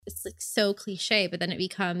It's like so cliche, but then it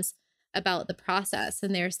becomes about the process.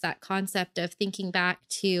 And there's that concept of thinking back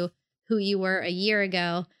to who you were a year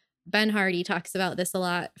ago. Ben Hardy talks about this a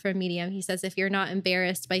lot from Medium. He says, if you're not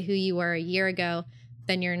embarrassed by who you were a year ago,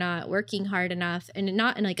 then you're not working hard enough, and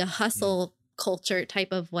not in like a hustle culture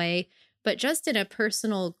type of way, but just in a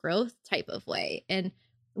personal growth type of way. And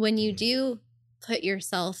when you do put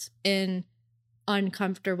yourself in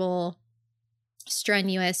uncomfortable,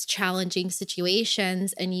 strenuous, challenging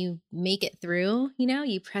situations and you make it through,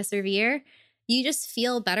 you persevere, you just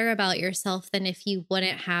feel better about yourself than if you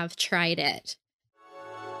wouldn't have tried it.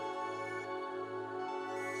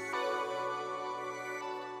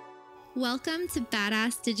 Welcome to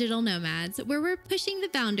Badass Digital Nomads, where we're pushing the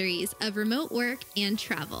boundaries of remote work and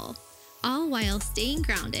travel, all while staying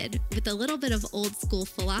grounded with a little bit of old school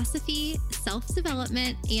philosophy,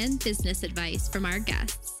 self-development, and business advice from our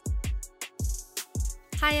guests.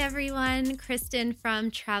 Hi everyone, Kristen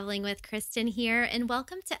from Traveling with Kristen here, and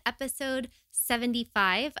welcome to episode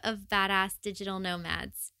 75 of Badass Digital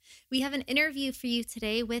Nomads. We have an interview for you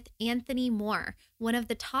today with Anthony Moore, one of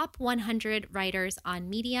the top 100 writers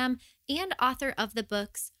on Medium and author of the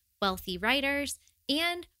books Wealthy Writers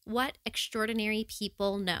and What Extraordinary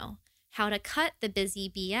People Know: How to Cut the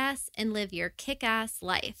Busy BS and Live Your Kick-Ass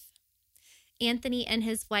Life. Anthony and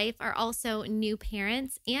his wife are also new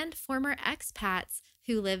parents and former expats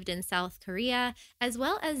who lived in South Korea, as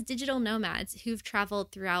well as digital nomads who've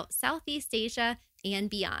traveled throughout Southeast Asia and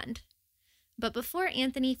beyond. But before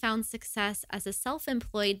Anthony found success as a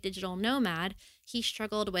self-employed digital nomad, he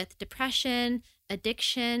struggled with depression,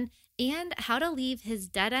 addiction, and how to leave his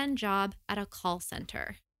dead-end job at a call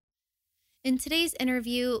center. In today's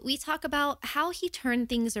interview, we talk about how he turned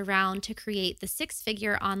things around to create the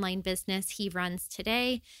six-figure online business he runs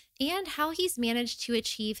today, and how he's managed to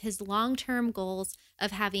achieve his long-term goals of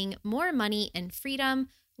having more money and freedom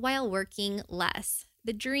while working less.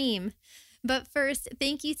 The dream. But first,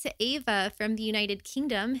 thank you to Ava from the United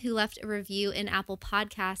Kingdom who left a review in Apple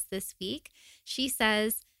Podcasts this week. She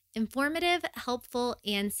says, informative, helpful,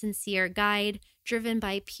 and sincere guide driven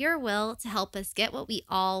by pure will to help us get what we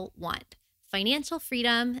all want: financial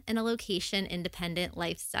freedom and a location-independent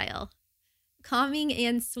lifestyle. Calming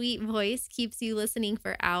and sweet voice keeps you listening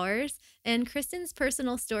for hours, and Kristen's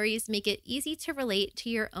personal stories make it easy to relate to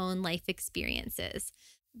your own life experiences.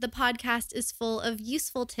 The podcast is full of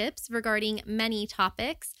useful tips regarding many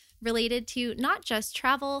topics related to not just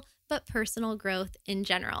travel, but personal growth in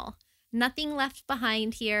general. Nothing left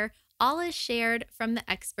behind here. All is shared from the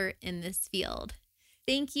expert in this field.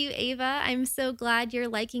 Thank you, Ava. I'm so glad you're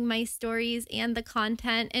liking my stories and the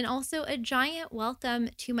content. And also a giant welcome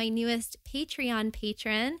to my newest Patreon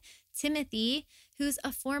patron, Timothy, who's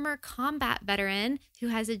a former combat veteran who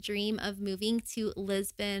has a dream of moving to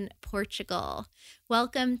Lisbon, Portugal.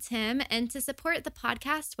 Welcome, Tim. And to support the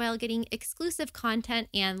podcast while getting exclusive content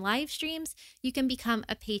and live streams, you can become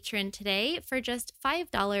a patron today for just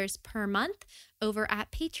 $5 per month over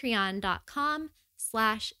at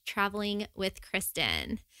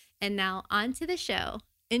patreon.com/travelingwithkristen. And now on to the show.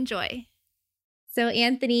 Enjoy. So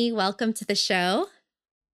Anthony, welcome to the show.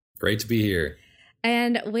 Great to be here.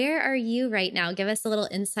 And where are you right now? Give us a little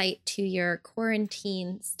insight to your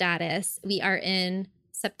quarantine status. We are in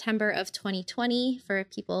September of 2020 for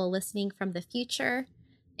people listening from the future.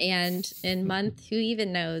 And in month, who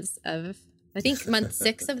even knows of, I think month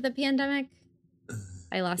 6 of the pandemic.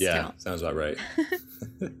 I lost count. Sounds about right.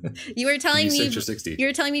 You were telling me 6 or 60. You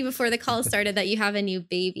were telling me before the call started that you have a new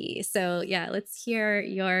baby. So yeah, let's hear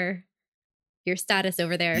your status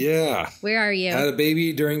over there. Yeah. Where are you? I had a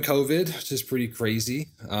baby during COVID, which is pretty crazy.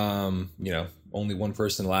 Only one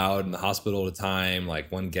person allowed in the hospital at a time,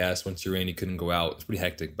 like one guest. Once you're in, you couldn't go out. It's pretty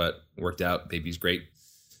hectic, but worked out. Baby's great.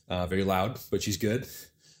 Very loud, but she's good.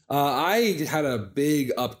 I had a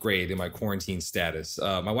big upgrade in my quarantine status.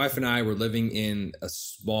 My wife and I were living in a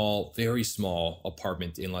small, very small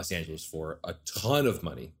apartment in Los Angeles for a ton of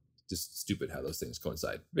money. Just stupid how those things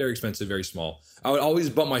coincide. Very expensive, very small. I would always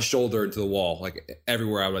bump my shoulder into the wall, like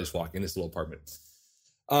everywhere I would just walk in this little apartment.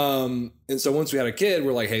 And so once we had a kid,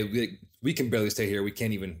 we're like, hey, we can barely stay here. We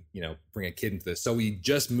can't even, bring a kid into this. So we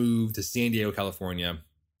just moved to San Diego, California.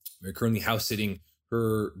 We're currently house sitting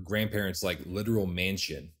her grandparents' like literal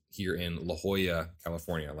mansion here in La Jolla,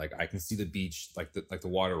 California. Like I can see the beach, like the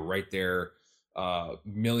water right there.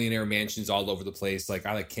 Millionaire mansions all over the place. Like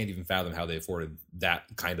I can't even fathom how they afforded that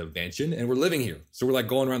kind of mansion, and we're living here. So we're like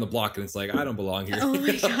going around the block, and it's like I don't belong here. Oh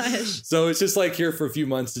my gosh! So it's just like here for a few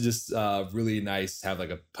months to just really nice, have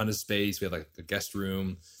like a ton of space. We have like a guest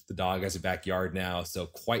room. The dog has a backyard now, so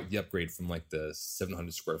quite the upgrade from like the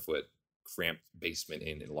 700 square foot cramped basement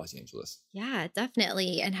in Los Angeles. Yeah,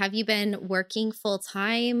 definitely. And have you been working full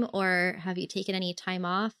time or have you taken any time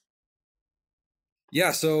off?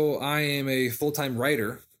 Yeah, so I am a full-time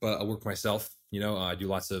writer, but I work for myself. I do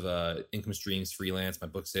lots of income streams, freelance, my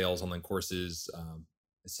book sales, online courses,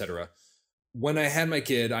 etc. When I had my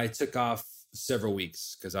kid, I took off several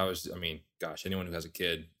weeks because gosh, anyone who has a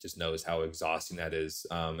kid just knows how exhausting that is.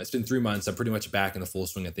 It's been 3 months. I'm pretty much back in the full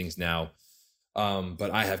swing of things now.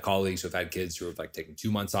 But I have colleagues who have had kids who have like taken 2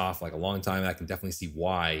 months off, like a long time. I can definitely see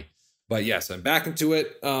why. But yes, I'm back into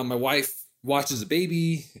it. My wife watches the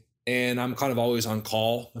baby, and I'm kind of always on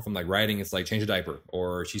call. If I'm like writing, it's like change a diaper,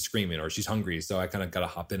 or she's screaming, or she's hungry. So I kind of got to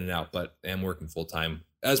hop in and out, but am working full time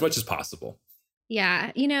as much as possible.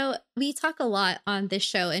 Yeah. We talk a lot on this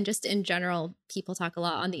show, and just in general, people talk a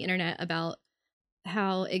lot on the internet about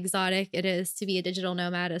how exotic it is to be a digital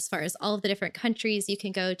nomad as far as all of the different countries you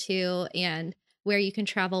can go to and where you can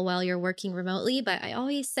travel while you're working remotely. But I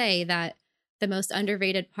always say that the most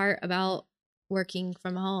underrated part about working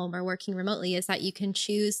from home or working remotely is that you can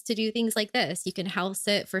choose to do things like this. You can house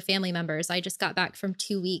sit for family members. I just got back from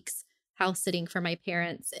 2 weeks house sitting for my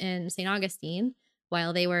parents in St. Augustine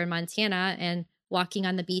while they were in Montana, and walking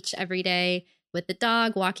on the beach every day with the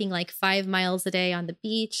dog, walking like 5 miles a day on the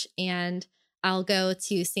beach. And I'll go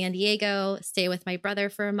to San Diego, stay with my brother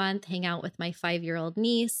for a month, hang out with my 5-year-old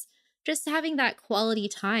niece, just having that quality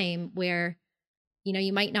time where,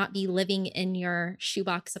 you might not be living in your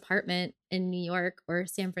shoebox apartment in New York or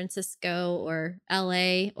San Francisco or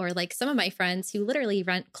LA, or like some of my friends who literally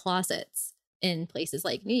rent closets in places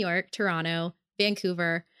like New York, Toronto,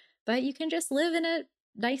 Vancouver, but you can just live in a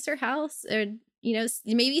nicer house, or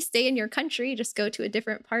maybe stay in your country, just go to a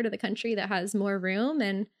different part of the country that has more room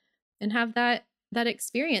and have that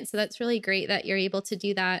experience. So that's really great that you're able to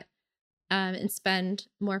do that, and spend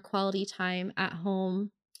more quality time at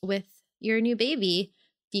home with your new baby,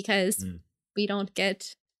 because we don't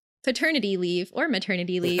get paternity leave or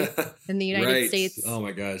maternity leave in the United States. Oh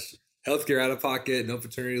my gosh. Healthcare out of pocket, no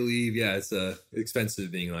paternity leave. Yeah, it's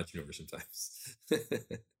expensive being an entrepreneur sometimes.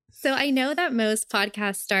 So I know that most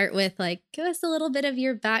podcasts start with like, give us a little bit of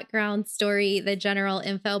your background story, the general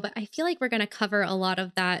info, but I feel like we're going to cover a lot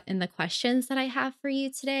of that in the questions that I have for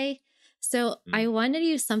you today. So I want to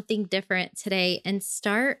do something different today and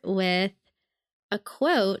start with a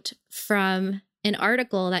quote from an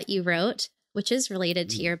article that you wrote, which is related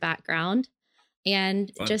to your background,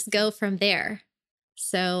 and just go from there.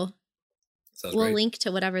 So we'll link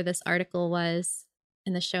to whatever this article was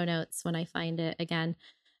in the show notes when I find it again.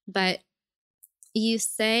 But you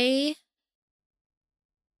say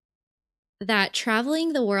that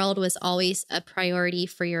traveling the world was always a priority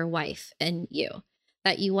for your wife and you,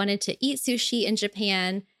 that you wanted to eat sushi in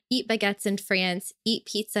Japan, eat baguettes in France, eat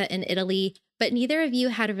pizza in Italy, but neither of you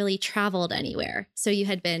had really traveled anywhere. So you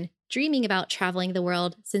had been dreaming about traveling the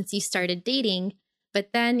world since you started dating,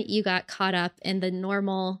 but then you got caught up in the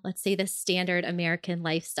normal, let's say the standard American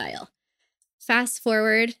lifestyle. Fast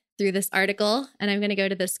forward through this article, and I'm going to go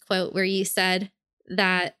to this quote where you said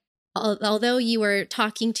that although you were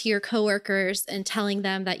talking to your coworkers and telling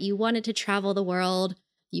them that you wanted to travel the world,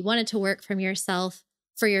 you wanted to work for yourself,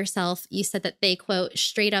 you said that they, quote,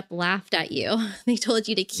 straight up laughed at you. They told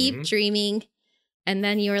you to keep dreaming. And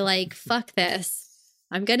then you were like, fuck this.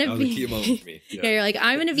 I'm going to be, you're like,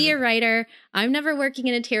 I'm going to be a writer. I'm never working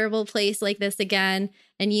in a terrible place like this again.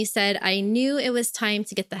 And you said, I knew it was time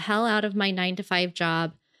to get the hell out of my 9-to-5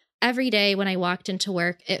 job. Every day when I walked into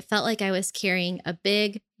work, it felt like I was carrying a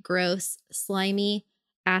big, gross, slimy,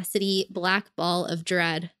 acidy black ball of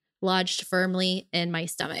dread lodged firmly in my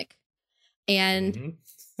stomach. And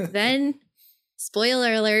then,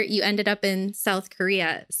 spoiler alert, you ended up in South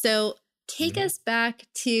Korea. So take us back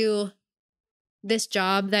to this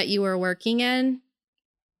job that you were working in.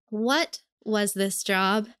 What was this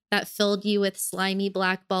job that filled you with slimy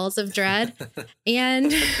black balls of dread?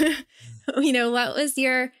 And, what was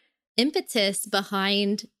your impetus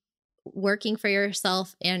behind working for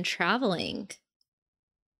yourself and traveling?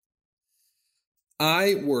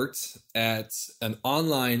 I worked at an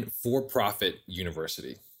online for-profit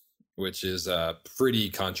university, which is pretty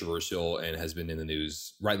controversial and has been in the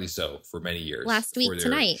news, rightly so, for many years. Last week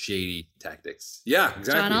tonight. Shady tactics. Yeah,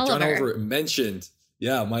 exactly. John Oliver mentioned,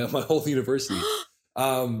 my whole university.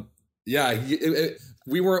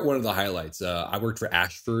 We weren't one of the highlights. I worked for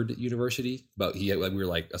Ashford University, but we were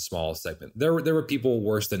like a small segment. There were people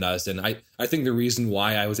worse than us, and I think the reason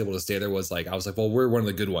why I was able to stay there was I was like, well, we're one of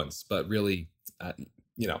the good ones, but really,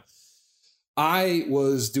 I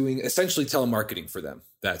was doing essentially telemarketing for them.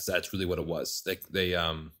 That's really what it was. They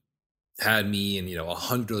had me and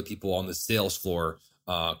 100 other people on the sales floor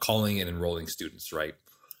calling and enrolling students, right?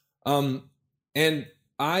 And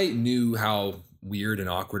I knew how weird and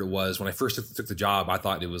awkward it was when I first took the job. I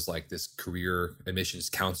thought it was like this career admissions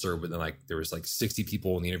counselor, but then like there was like 60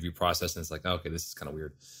 people in the interview process, and it's like, okay, this is kind of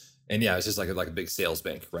weird. And yeah, it's just like a big sales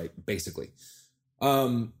bank, right? Basically.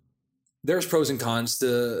 There's pros and cons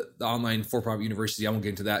to the online for-profit university. I won't get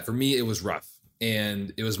into that. For me, it was rough,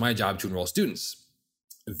 and it was my job to enroll students.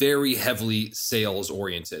 Very heavily sales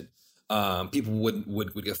oriented. People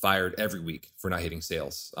would get fired every week for not hitting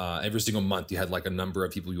sales. Every single month, you had like a number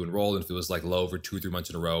of people you enrolled, and if it was like low over 2 or 3 months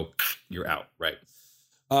in a row, you're out, right?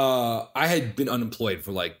 I had been unemployed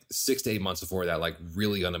for like 6 to 8 months before that, like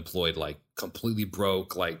really unemployed, like completely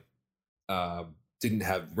broke, like didn't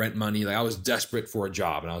have rent money. Like I was desperate for a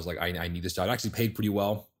job, and I was like, I need this job. It actually paid pretty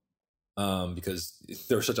well because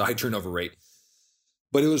there was such a high turnover rate.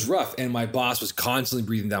 But it was rough, and my boss was constantly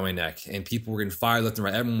breathing down my neck, and people were getting fired left and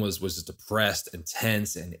right. Everyone was just depressed and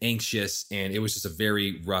tense and anxious, and it was just a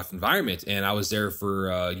very rough environment. And I was there for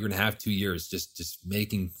a year and a half, 2 years, just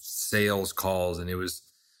making sales calls, and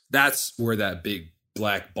that's where that big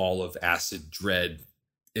black ball of acid dread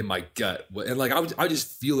in my gut, and like I would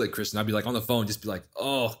just feel it, Kristen. I'd be like on the phone, just be like,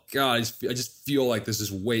 oh God, I just feel like this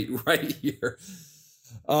is weight right here.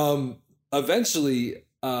 Eventually.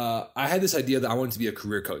 I had this idea that I wanted to be a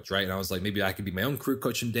career coach, right? And I was like, maybe I could be my own career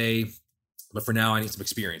coach someday, but for now I need some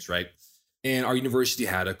experience, right? And our university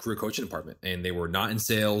had a career coaching department, and they were not in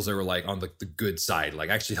sales. They were like on the good side,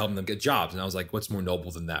 like actually helping them get jobs. And I was like, what's more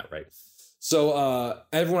noble than that, right? So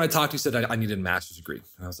everyone I talked to said I needed a master's degree.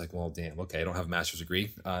 And I was like, well, damn, okay, I don't have a master's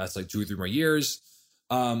degree. That's like 2 or 3 more years.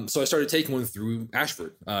 So I started taking one through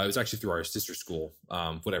Ashford. It was actually through our sister school,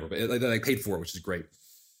 whatever, but they paid for it, which is great.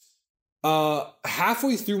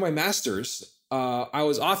 Halfway through my master's, I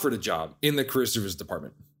was offered a job in the career service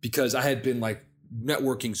department because I had been like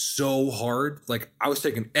networking so hard. Like I was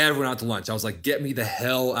taking everyone out to lunch. I was like, get me the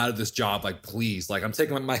hell out of this job. Like, please, like I'm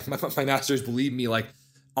taking my master's, believe me, like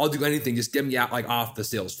I'll do anything. Just get me out, like off the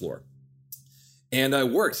sales floor. And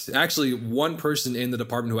it worked. Actually, one person in the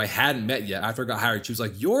department who I hadn't met yet, after I got hired, she was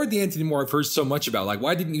like, you're the Anthony Moore I've heard so much about. Like,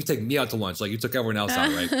 why didn't you take me out to lunch? Like you took everyone else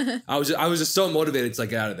out, right? I was just so motivated to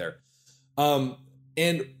like get out of there.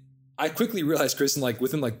 And I quickly realized, Kristen, like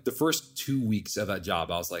within like the first 2 weeks of that job,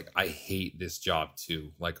 I was like, I hate this job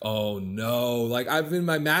too. Like, oh no, like I've been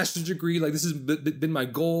my master's degree, like this has been my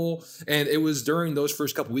goal. And it was during those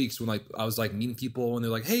first couple weeks when like I was like meeting people, and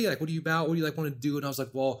they're like, hey, like what are you about? What do you like want to do? And I was like,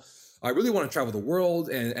 well, I really want to travel the world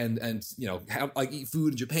and you know, have like eat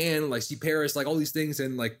food in Japan, like see Paris, like all these things.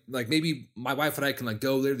 And like maybe my wife and I can like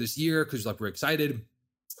go later this year because like we're excited.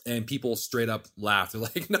 And people straight up laugh. They're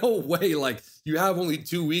like, no way. Like you have only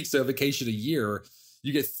 2 weeks of vacation a year.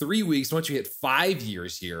 You get 3 weeks once you hit 5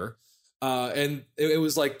 years here. And it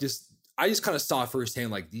was like, I just kind of saw firsthand,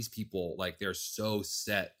 like these people, like they're so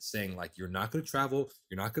set saying like, you're not going to travel.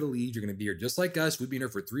 You're not going to leave. You're going to be here just like us. We've been here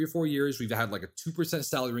for 3 or 4 years. We've had like a 2%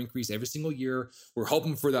 salary increase every single year. We're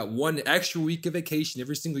hoping for that one extra week of vacation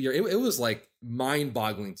every single year. It was like mind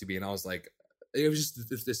boggling to me. And I was like, it was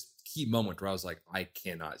just this key moment where I was like, I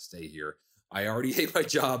cannot stay here. I already hate my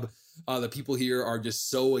job. The people here are just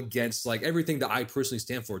so against like everything that I personally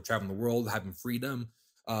stand for, traveling the world, having freedom,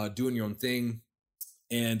 doing your own thing.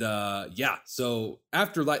 And yeah, so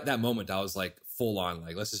after like that moment, I was like full on,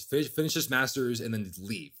 like, let's just finish this master's and then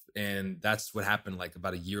leave. And that's what happened. Like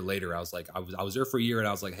about a year later, I was like, I was there for a year, and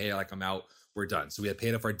I was like, hey, like I'm out, we're done. So we had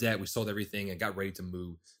paid off our debt, we sold everything, and got ready to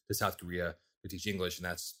move to South Korea to teach English. And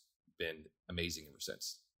that's been amazing ever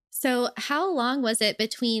since. So how long was it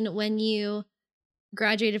between when you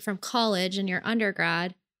graduated from college in your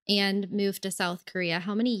undergrad and moved to South Korea?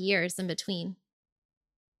 How many years in between?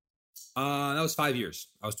 That was 5 years.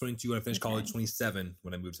 I was 22 when I finished college, 27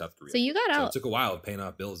 when I moved to South Korea. So you got out. It took a while of paying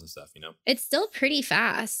off bills and stuff, you know? It's still pretty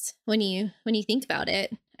fast when you think about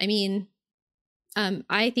it. I mean,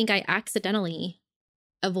 I think I accidentally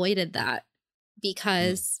avoided that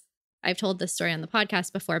because I've told this story on the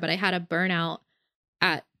podcast before, but I had a burnout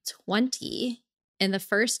at 20 in the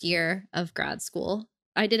first year of grad school.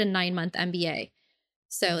 I did a 9-month MBA.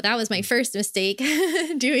 So that was my first mistake,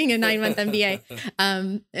 doing a 9-month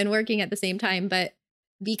MBA and working at the same time. But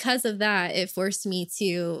because of that, it forced me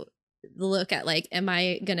to look at like, am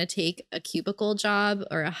I going to take a cubicle job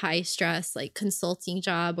or a high stress like consulting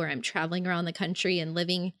job where I'm traveling around the country and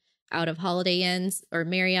living out of Holiday Inns or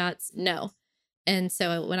Marriott's? No. And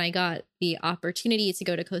so when I got the opportunity to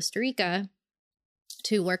go to Costa Rica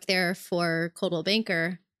to work there for Coldwell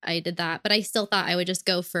Banker, I did that. But I still thought I would just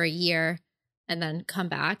go for a year and then come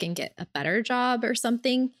back and get a better job or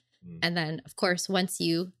something. And then, of course, once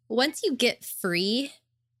you get free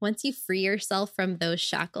once you free yourself from those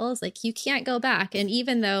shackles, like you can't go back. And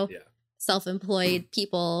even though self-employed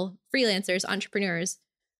people, freelancers, entrepreneurs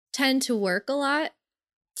tend to work a lot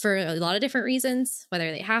for a lot of different reasons,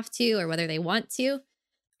 whether they have to or whether they want to,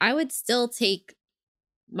 I would still take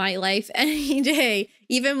my life any day,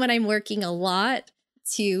 even when I'm working a lot,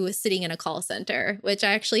 to sitting in a call center, which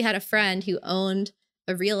I actually had a friend who owned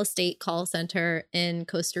a real estate call center in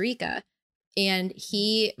Costa Rica. And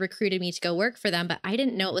he recruited me to go work for them, but I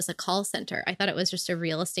didn't know it was a call center. I thought it was just a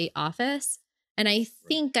real estate office. And I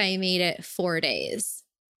think I made it 4 days.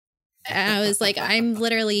 And I was like, I'm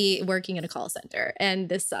literally working in a call center and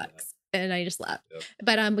this sucks. And I just left. Yep.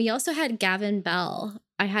 But we also had Gavin Bell.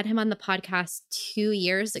 I had him on the podcast 2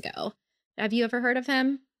 years ago. Have you ever heard of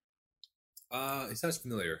him? He sounds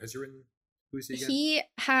familiar. Has he written? Who is he again? He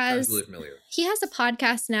has. Sounds really familiar. He has a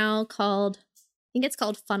podcast now called, I think it's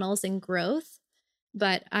called Funnels and Growth.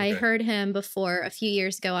 But I heard him before a few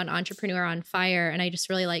years ago on Entrepreneur on Fire, and I just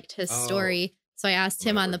really liked his story. So I asked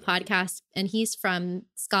him on the podcast, and he's from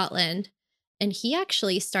Scotland. And he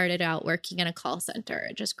actually started out working in a call center,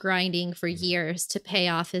 just grinding for years to pay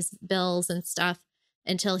off his bills and stuff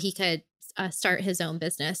until he could start his own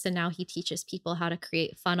business. And now he teaches people how to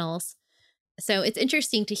create funnels. So it's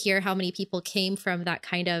interesting to hear how many people came from that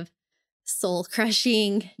kind of soul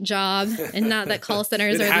crushing job, and not that call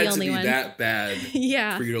centers are the only one. That bad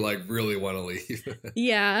for you to like really want to leave.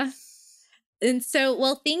 Yeah. And so,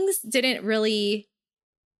 well, things didn't really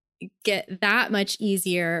get that much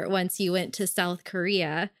easier once you went to South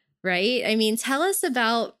Korea, right? I mean, tell us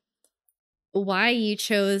about why you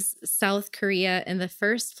chose South Korea in the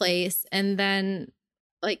first place. And then,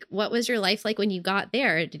 like, what was your life like when you got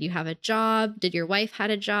there? Did you have a job? Did your wife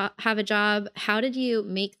have a job? How did you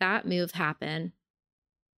make that move happen?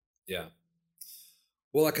 Yeah.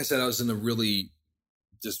 Well, like I said, I was in a really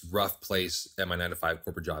just rough place at my 9-to-5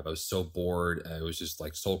 corporate job. I was so bored. It was just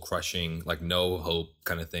like soul crushing, like no hope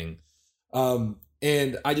kind of thing.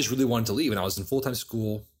 And I just really wanted to leave. And I was in full-time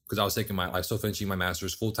school because I was still finishing my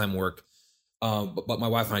master's, full-time work. But my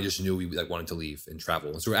wife and I just knew we like wanted to leave and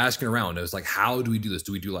travel. And so we're asking around. It was like, how do we do this?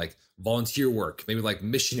 Do we do like volunteer work? Maybe like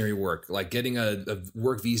missionary work, like getting a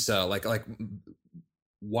work visa, like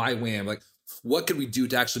YWAM, like what could we do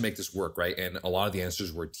to actually make this work, right? And a lot of the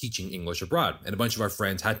answers were teaching English abroad. And a bunch of our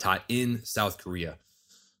friends had taught in South Korea.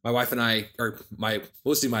 My wife and I,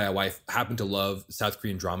 mostly my wife, happened to love South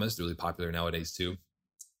Korean dramas. They're really popular nowadays too.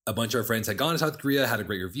 A bunch of our friends had gone to South Korea, had a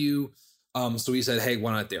great review. So we said, hey,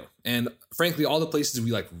 why not there? And frankly, all the places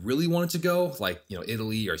we like really wanted to go, like, you know,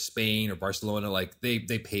 Italy or Spain or Barcelona, like they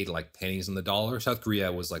paid like pennies on the dollar. South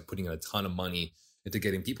Korea was like putting in a ton of money into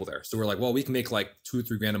getting people there. So we're like, well, we can make like $2 or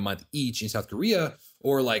 $3 grand a month each in South Korea,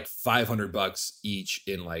 or like $500 each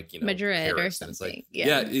in like, you know, Madrid Paris. or something. Like,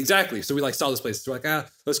 yeah, exactly. So we like saw this place. So we're like,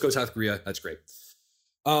 let's go to South Korea. That's great.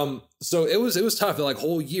 So it was tough. Like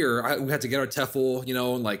whole year we had to get our TEFL, you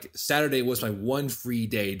know, and like Saturday was my one free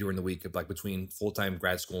day during the week of like between full-time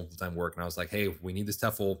grad school and full-time work. And I was like, hey, we need this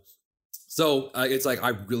TEFL. So it's like, I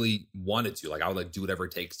really wanted to, like, I would like do whatever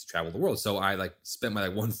it takes to travel the world. So I like spent my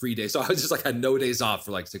like one free day. So I was just like, had no days off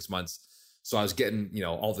for like 6 months. So I was getting, you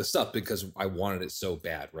know, all this stuff because I wanted it so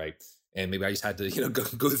bad. Right. And maybe I just had to, you know,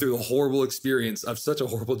 go through the horrible experience of such a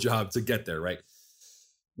horrible job to get there. Right.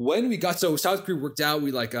 When we got, so South Korea worked out,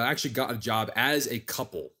 we like actually got a job as a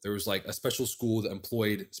couple. There was like a special school that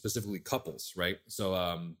employed specifically couples, right? So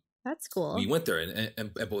that's cool. We went there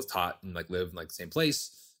and both taught and like lived in like the same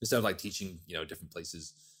place instead of like teaching, you know, different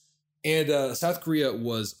places. And South Korea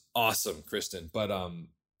was awesome, Kristen, but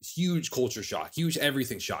huge culture shock, huge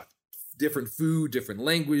everything shock. Different food, different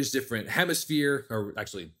language, different hemisphere, or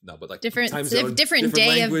actually no, but like different time zone, different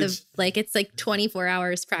day language. Of the, like it's like 24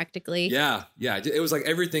 hours practically. Yeah. It was like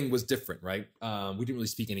everything was different, right? We didn't really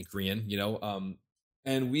speak any Korean, you know,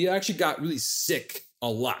 and we actually got really sick a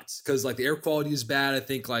lot because like the air quality is bad. I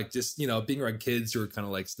think like just, you know, being around kids who are kind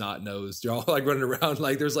of like snot nosed, they're all like running around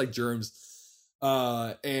like there's like germs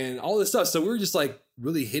and all this stuff. So we were just like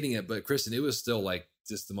really hitting it. But Kristen, it was still like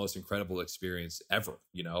just the most incredible experience ever,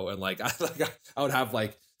 you know? And like I would have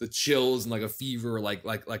like the chills and like a fever, like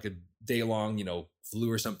a day long, you know,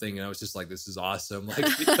 flu or something. And I was just like, this is awesome.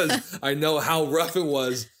 Like, because I know how rough it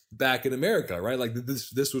was back in America, right? Like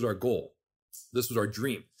this was our goal. This was our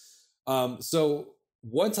dream. So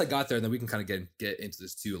once I got there, and then we can kind of get into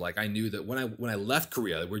this too. Like I knew that when I left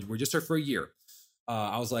Korea, we're just there for a year.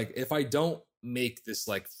 I was like, if I don't make this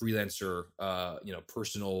like freelancer, you know,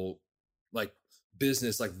 personal, like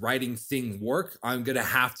business, like writing thing work, I'm going to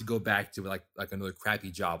have to go back to like another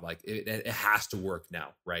crappy job. Like it has to work now.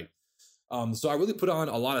 Right. So I really put on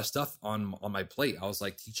a lot of stuff on my plate. I was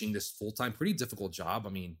like teaching this full-time, pretty difficult job. I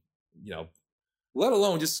mean, let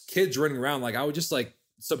alone just kids running around. Like I would just like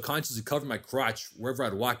subconsciously cover my crotch wherever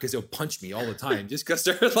I'd walk because they'll punch me all the time just because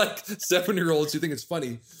they're like 7-year-olds who think it's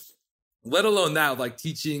funny. Let alone that, like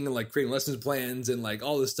teaching and like creating lesson plans and like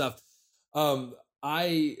all this stuff.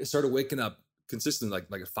 I started waking up consistently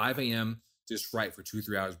like at 5 a.m. just write for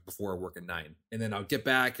 2-3 hours before I work at 9. And then I would get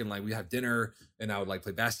back and like we have dinner and I would like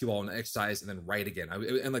play basketball and exercise and then write again.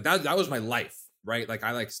 And like that was my life, right? Like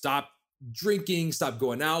I like stopped drinking, stopped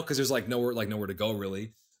going out because there's like nowhere to go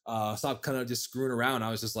really. Stopped kind of just screwing around.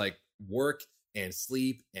 I was just like work and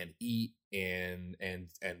sleep and eat and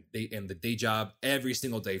the day job every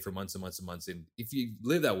single day for months and months and months. And if you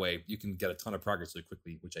live that way, you can get a ton of progress really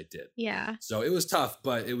quickly, which I did. Yeah. So it was tough,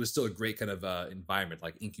 but it was still a great kind of environment,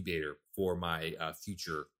 like incubator for my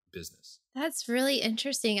future business. That's really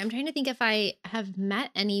interesting. I'm trying to think if I have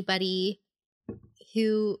met anybody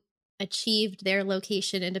who achieved their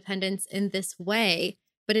location independence in this way,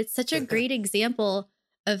 but it's such a great example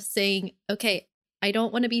of saying, okay, I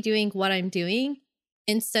don't want to be doing what I'm doing.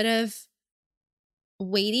 Instead of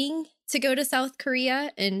waiting to go to South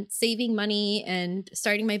Korea and saving money and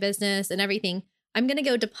starting my business and everything, I'm going to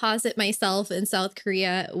go deposit myself in South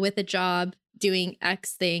Korea with a job doing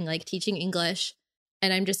X thing, like teaching English.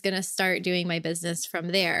 And I'm just going to start doing my business from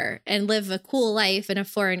there and live a cool life in a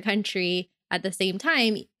foreign country at the same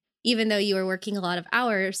time. Even though you are working a lot of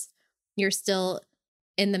hours, you're still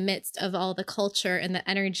in the midst of all the culture and the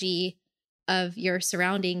energy of your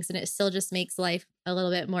surroundings. And it still just makes life a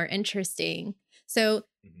little bit more interesting. So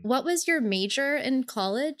what was your major in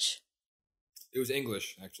college? It was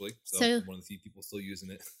English, actually. So I'm one of the few people still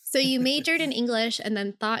using it. So you majored in English and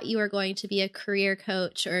then thought you were going to be a career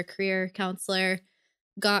coach or a career counselor,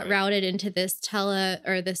 got routed into this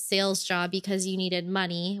this sales job because you needed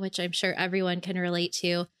money, which I'm sure everyone can relate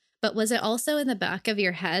to. But was it also in the back of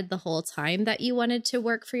your head the whole time that you wanted to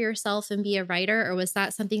work for yourself and be a writer? Or was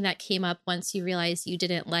that something that came up once you realized you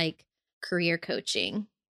didn't like career coaching?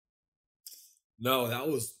 No, that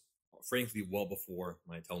was frankly well before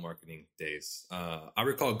my telemarketing days. I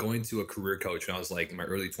recall going to a career coach when I was like in my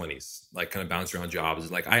early 20s, like kind of bouncing around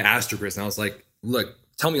jobs. Like I asked her, Chris, and I was like, look,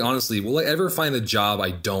 tell me honestly, will I ever find a job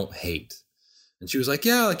I don't hate? And she was like,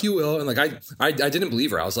 yeah, like you will. And like, I didn't believe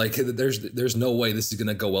her. I was like, there's no way this is going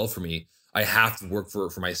to go well for me. I have to work for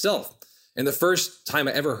myself. And the first time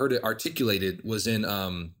I ever heard it articulated was in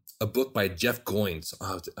a book by Jeff Goins.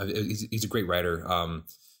 He's a great writer.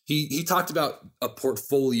 He talked about a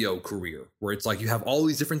portfolio career where it's like you have all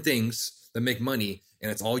these different things that make money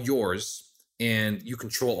and it's all yours and you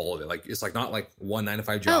control all of it. Like it's like not like one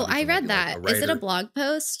 9-to-5 job. Oh, I read that. Is it a blog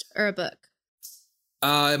post or a book?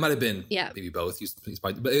 It might have been maybe both.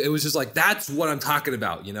 But it was just like, that's what I'm talking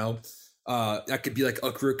about, you know? I could be like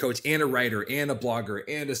a career coach and a writer and a blogger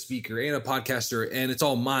and a speaker and a podcaster, and it's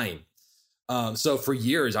all mine. So for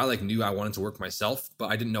years, I like knew I wanted to work for myself, but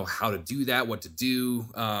I didn't know how to do that, what to do.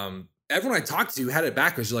 Everyone I talked to had it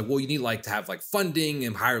backwards. You're like, well, you need like to have like funding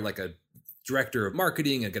and hire like a director of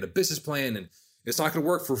marketing and get a business plan. And it's not going to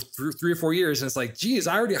work for 3 or 4 years. And it's like, geez,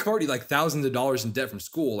 I'm already like thousands of dollars in debt from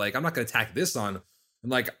school. Like, I'm not going to tack this on.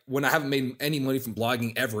 And like when I haven't made any money from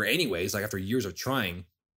blogging ever anyways, like after years of trying.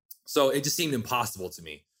 So it just seemed impossible to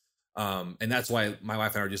me. And that's why my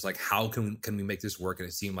wife and I were just like, how can we make this work? And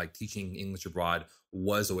it seemed like teaching English abroad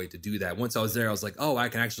was a way to do that. Once I was there, I was like, oh, I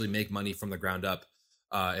can actually make money from the ground up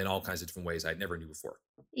in all kinds of different ways I never knew before.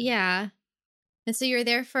 Yeah. And so you're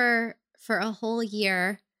there for a whole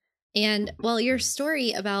year. And well, your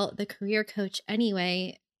story about the career coach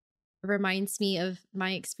anyway reminds me of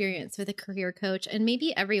my experience with a career coach. And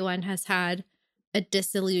maybe everyone has had a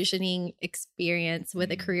disillusioning experience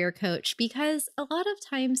with a career coach, because a lot of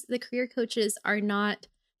times the career coaches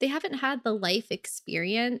they haven't had the life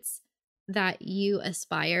experience that you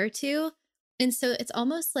aspire to. And so it's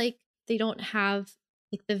almost like they don't have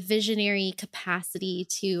like the visionary capacity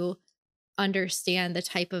to understand the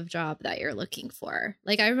type of job that you're looking for.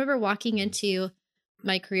 Like I remember walking into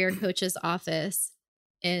my career coach's office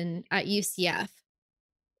at UCF,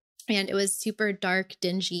 and it was super dark,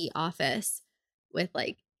 dingy office with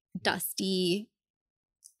like dusty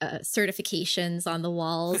certifications on the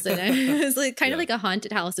walls, and it was like kind of like a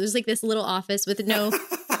haunted house. It was like this little office with no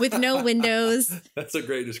windows. That's a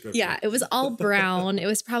great description. Yeah, it was all brown. It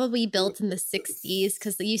was probably built in the 60s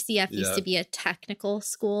because the UCF used to be a technical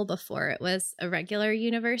school before it was a regular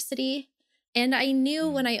university. And I knew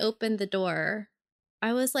when I opened the door,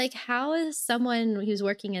 I was like, how is someone who's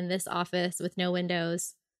working in this office with no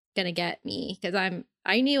windows gonna get me? Because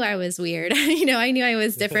I knew I was weird. I knew I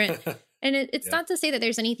was different. And it's not to say that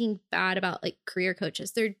there's anything bad about like career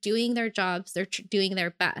coaches. They're doing their jobs. They're doing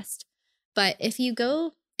their best. But if you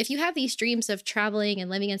have these dreams of traveling and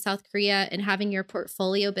living in South Korea and having your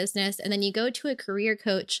portfolio business, and then you go to a career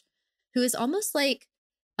coach who is almost like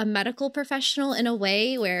a medical professional in a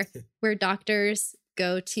way where doctors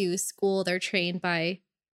go to school, they're trained by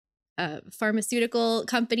pharmaceutical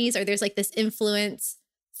companies, or there's like this influence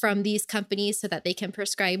from these companies so that they can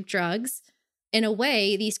prescribe drugs. In a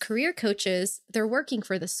way, these career coaches, they're working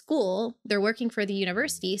for the school, they're working for the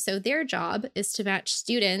university. So their job is to match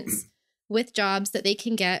students with jobs that they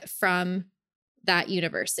can get from that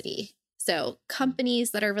university. So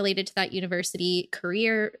companies that are related to that university,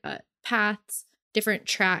 career paths, different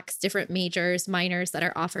tracks, different majors, minors that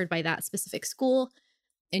are offered by that specific school.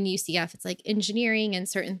 In UCF, it's like engineering and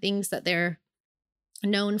certain things that they're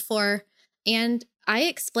known for. And I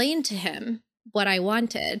explained to him what I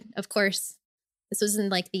wanted. Of course, this was in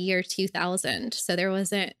like the year 2000. So there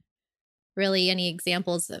wasn't really any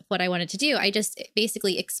examples of what I wanted to do. I just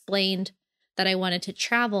basically explained that I wanted to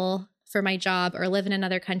travel for my job or live in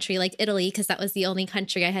another country like Italy, because that was the only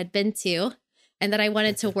country I had been to, and that I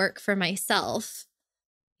wanted to work for myself.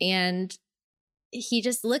 And he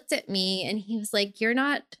just looked at me and he was like, "You're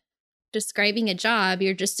not describing a job.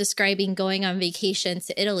 You're just describing going on vacation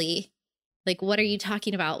to Italy. Like, what are you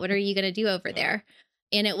talking about? What are you going to do over there?"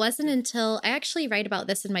 And it wasn't until I actually write about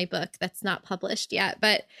this in my book that's not published yet,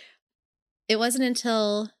 but it wasn't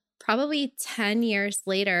until probably 10 years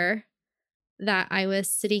later that I was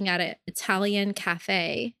sitting at an Italian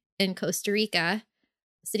cafe in Costa Rica,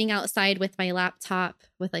 sitting outside with my laptop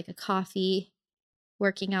with like a coffee,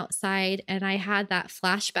 working outside. And I had that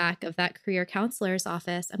flashback of that career counselor's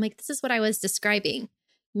office. I'm like, this is what I was describing.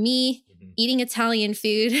 Me eating Italian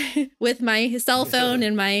food with my cell phone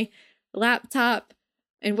and my laptop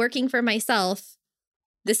and working for myself.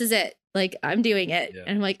 This is it. Like, I'm doing it. Yeah.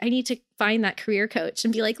 And I'm like, I need to find that career coach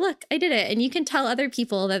and be like, look, I did it. And you can tell other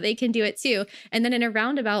people that they can do it too. And then in a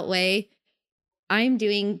roundabout way, I'm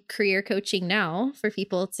doing career coaching now for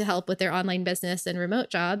people to help with their online business and remote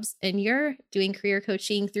jobs. And you're doing career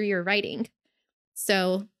coaching through your writing.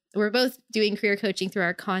 So we're both doing career coaching through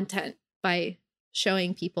our content by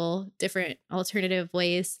showing people different alternative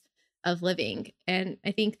ways of living. And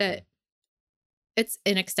I think that it's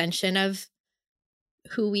an extension of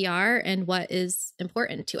who we are and what is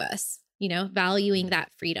important to us, you know, valuing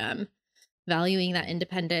that freedom, valuing that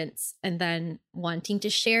independence, and then wanting to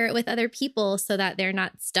share it with other people so that they're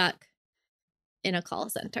not stuck in a call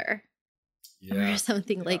center or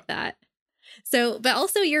something like that. So, but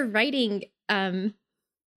also your writing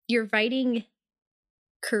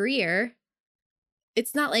career,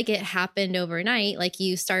 it's not like it happened overnight. Like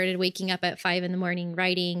you started waking up at 5 a.m.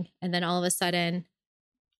 writing, and then all of a sudden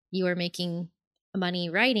you were making money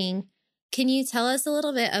writing. Can you tell us a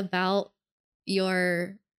little bit about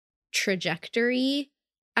your trajectory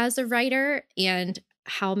as a writer and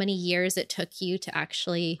how many years it took you to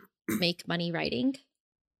actually make money writing?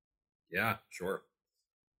 Yeah, sure.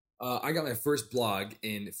 I got my first blog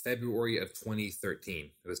in February of 2013.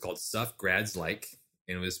 It was called Stuff Grads Like,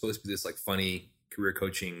 and it was supposed to be this like funny career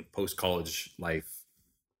coaching post-college life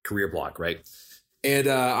career blog, right? And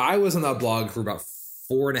I was on that blog for about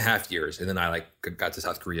 4.5 years, and then I got to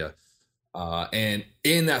South Korea. And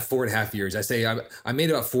in that 4.5 years, I made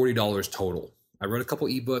about $40 total. I wrote a couple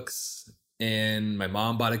ebooks, and my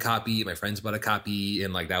mom bought a copy, my friends bought a copy,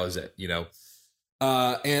 and like that was it, you know.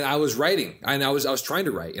 And I was writing, and I was trying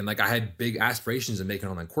to write, and like I had big aspirations of making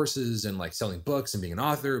online courses and like selling books and being an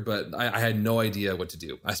author, but I had no idea what to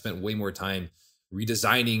do. I spent way more time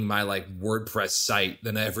redesigning my like WordPress site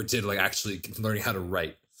than I ever did like actually learning how to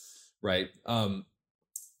write, right?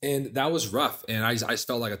 And that was rough. And I just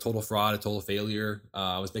felt like a total fraud, a total failure.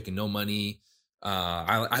 I was making no money.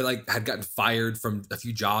 I like had gotten fired from a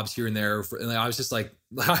few jobs here and there. And I was just like,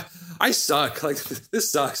 I suck. Like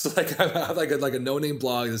this sucks. Like I have like a no-name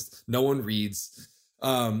blog that no one reads.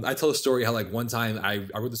 I tell a story how like one time I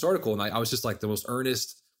wrote this article and I was just like the most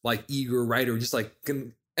earnest, like eager writer. Just like,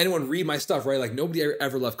 can anyone read my stuff, right? Like nobody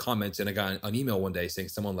ever left comments. And I got an email one day saying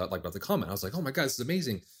someone left the comment. I was like, oh my God, this is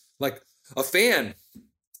amazing. Like a fan.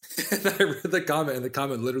 And I read the comment, and the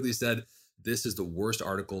comment literally said, "This is the worst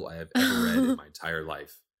article I have ever read in my entire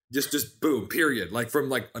life." Just boom, period. Like from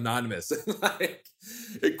like anonymous. Like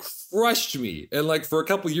it crushed me. And like for a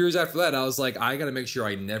couple years after that, I was like, I got to make sure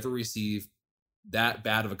I never receive that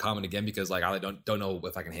bad of a comment again, because like I don't know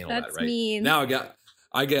if I can handle that. Right mean. Now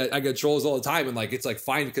I get trolls all the time, and like it's like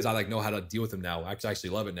fine because I like know how to deal with them now. I actually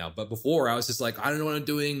love it now. But before I was just like, I don't know what I'm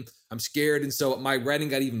doing. I'm scared. And so my writing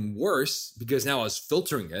got even worse because now I was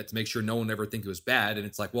filtering it to make sure no one ever think it was bad. And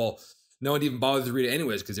it's like, well, no one even bothered to read it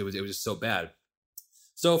anyways because it was just so bad.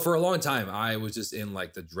 So for a long time, I was just in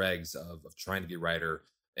like the dregs of trying to be a writer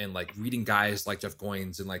and like reading guys like Jeff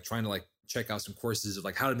Goins and like trying to like check out some courses of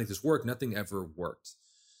like how to make this work. Nothing ever worked.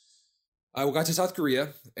 I got to South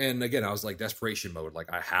Korea, and again, I was like desperation mode.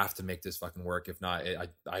 Like I have to make this fucking work. If not,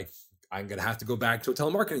 I'm gonna have to go back to a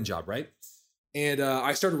telemarketing job, right? And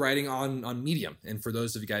I started writing on Medium. And for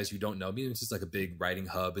those of you guys who don't know, Medium is just like a big writing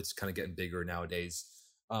hub. It's kind of getting bigger nowadays.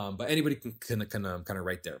 But anybody can kind of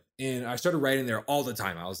write there. And I started writing there all the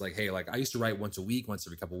time. I was like, hey, like I used to write once a week, once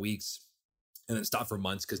every couple of weeks, and then stop for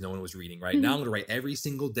months because no one was reading, right? Now I'm going to write every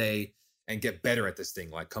single day and get better at this thing.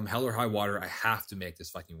 Like come hell or high water, I have to make this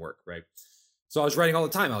fucking work, right? So I was writing all the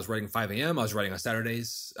time. I was writing 5 a.m. I was writing on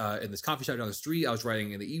Saturdays in this coffee shop down the street. I was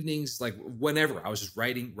writing in the evenings, like whenever. I was just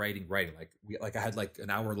writing. Like I had like an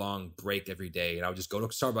hour-long break every day, and I would just go to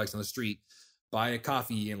Starbucks on the street, buy a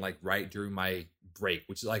coffee, and like write during my break,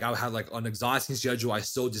 which is like I had like an exhausting schedule. I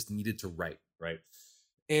still just needed to write, right?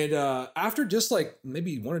 And after just like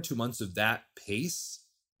maybe 1 or 2 months of that pace,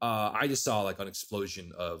 I just saw like an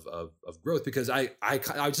explosion of growth because I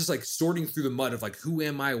was just like sorting through the mud of like, who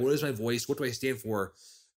am I? What is my voice? What do I stand for?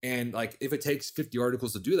 And like, if it takes 50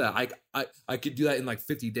 articles to do that, I could do that in like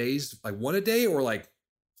 50 days, like one a day, or like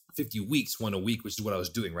 50 weeks, one a week, which is what I was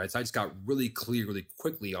doing. Right. So I just got really clear really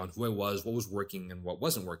quickly on who I was, what was working and what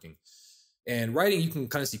wasn't working. And writing, you can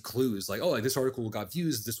kind of see clues like, oh, like this article got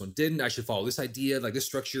views, this one didn't. I should follow this idea, like this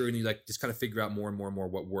structure. And you like just kind of figure out more and more and more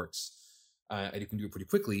what works. And you can do it pretty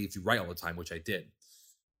quickly if you write all the time, which I did.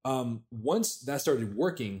 Once that started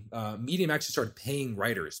working, Medium actually started paying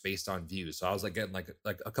writers based on views. So I was like getting like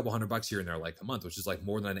a couple $100 here and there, like a month, which is like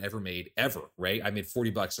more than I ever made ever. Right? I made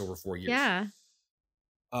 $40 over 4 years. Yeah.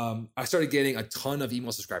 I started getting a ton of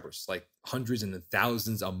email subscribers, like hundreds and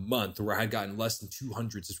thousands a month, where I had gotten less than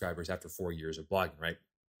 200 subscribers after 4 years of blogging. Right?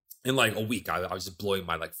 In like a week, I was just blowing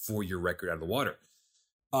my like 4-year record out of the water.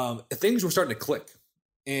 Things were starting to click.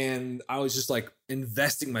 And I was just like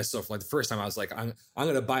investing myself. Like the first time I was like, I'm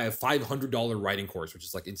going to buy a $500 writing course, which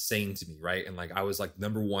is like insane to me. Right. And like, I was like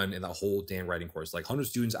number one in that whole damn writing course, like 100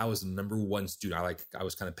 students. I was the number one student. I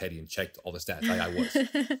was kind of petty and checked all the stats. Like I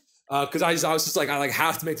was, cause I was just like, I like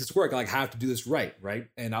have to make this work. I like have to do this right. Right.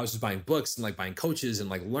 And I was just buying books and like buying coaches and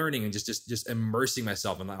like learning and just immersing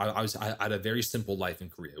myself. And I had a very simple life in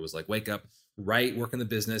Korea. It was like, wake up, write, work in the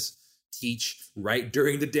business, teach, write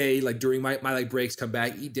during the day, like during my like breaks, come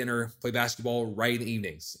back, eat dinner, play basketball, write in the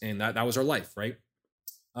evenings. And that was our life. Right.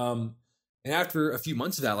 And after a few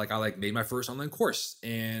months of that, like I like made my first online course,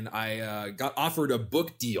 and I got offered a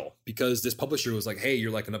book deal because this publisher was like, hey,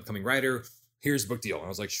 you're like an upcoming writer. Here's a book deal. And I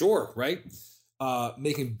was like, sure. Right.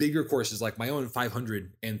 Making bigger courses, like my own $500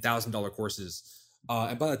 and $1,000 courses.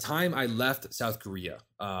 And by the time I left South Korea,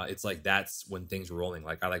 it's like, that's when things were rolling.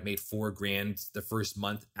 Like I like made $4,000 the first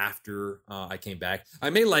month after I came back.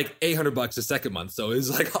 I made like $800 the second month. So it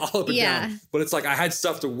was like all up and down, but it's like, I had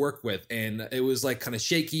stuff to work with, and it was like kind of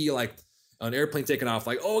shaky, like an airplane taking off,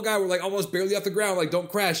 like, oh God, we're like almost barely off the ground. Like don't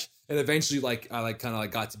crash. And eventually like, I like kind of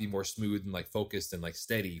like got to be more smooth and like focused and like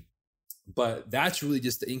steady. But that's really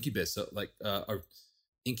just the incubus,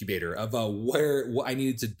 incubator of what I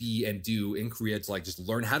needed to be and do in Korea to like just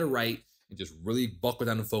learn how to write and just really buckle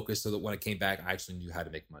down and focus so that when I came back, I actually knew how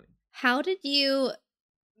to make money. How did you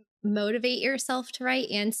motivate yourself to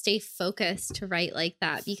write and stay focused to write like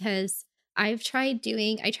that? Because I tried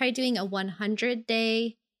doing a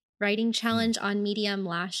 100-day writing challenge on Medium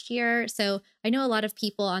last year. So I know a lot of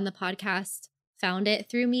people on the podcast found it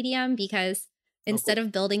through Medium because instead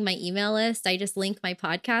of building my email list, I just link my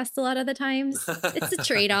podcast a lot of the times. It's a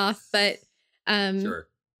trade-off, but Sure.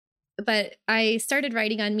 But I started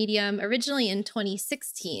writing on Medium originally in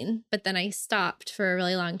 2016, but then I stopped for a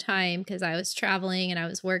really long time because I was traveling and I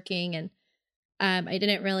was working, and I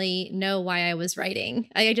didn't really know why I was writing.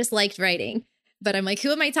 I just liked writing, but I'm like,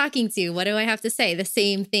 who am I talking to? What do I have to say? The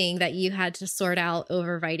same thing that you had to sort out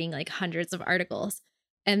over writing like hundreds of articles.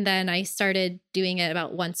 And then I started doing it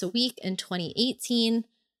about once a week in 2018.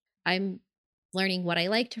 I'm learning what I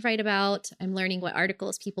like to write about. I'm learning what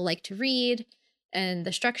articles people like to read and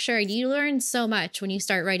the structure. And you learn so much when you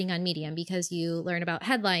start writing on Medium because you learn about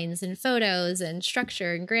headlines and photos and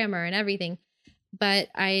structure and grammar and everything. But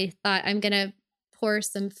I thought I'm going to pour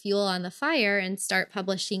some fuel on the fire and start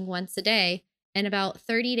publishing once a day. And about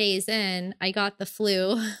 30 days in, I got the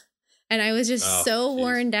flu and I was just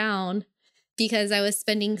worn down because I was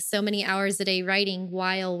spending so many hours a day writing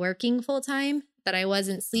while working full time that I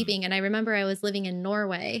wasn't sleeping. And I remember I was living in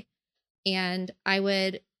Norway, and I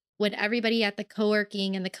would, when everybody at the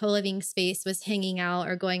co-working and the co-living space was hanging out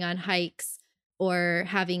or going on hikes or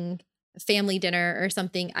having family dinner or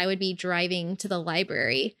something, I would be driving to the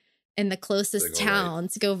library in the closest town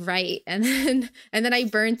to go write. And then I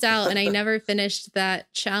burnt out and I never finished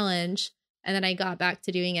that challenge. And then I got back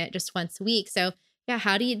to doing it just once a week. So yeah,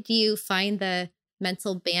 how do you find the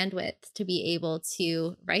mental bandwidth to be able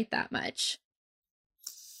to write that much?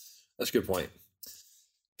 That's a good point.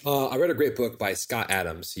 I read a great book by Scott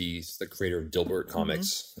Adams. He's the creator of Dilbert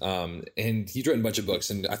Comics. And he's written a bunch of books.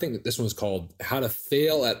 And I think this one was called How to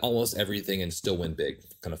Fail at Almost Everything and Still Win Big.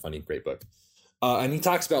 Kind of funny, great book. And he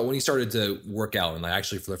talks about when he started to work out and like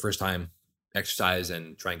actually for the first time exercise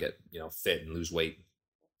and try and get, fit and lose weight.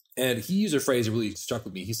 And he used a phrase that really struck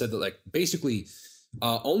with me. He said that like basically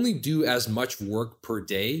only do as much work per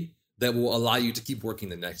day that will allow you to keep working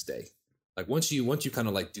the next day. Like once you kind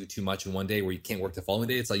of like do too much in one day where you can't work the following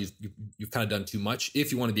day, it's like you've kind of done too much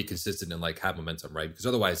if you want to be consistent and like have momentum, right? Because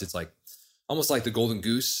otherwise it's like almost like the golden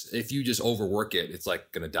goose. If you just overwork it, it's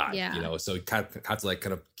like going to die, so you kind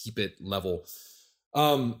of keep it level.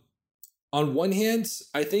 On one hand,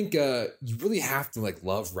 I think you really have to like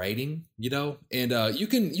love writing, and you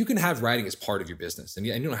can have writing as part of your business and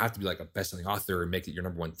you don't have to be like a best-selling author and make it your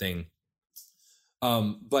number one thing.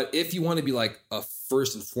 But if you want to be like a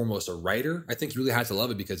first and foremost a writer, I think you really have to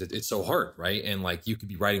love it because it's so hard, right? And like you could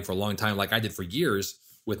be writing for a long time, like I did for years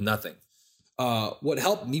with nothing. What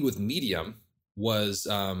helped me with Medium was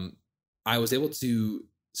I was able to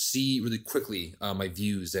see really quickly my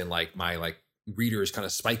views and like my like readers kind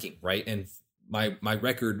of spiking, right? And my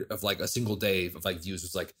record of like a single day of like views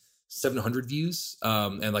was like 700 views.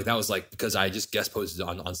 And like that was like because I just guest posted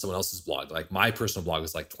on someone else's blog. Like my personal blog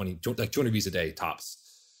was like 200 views a day tops.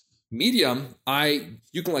 Medium,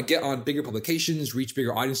 you can like get on bigger publications, reach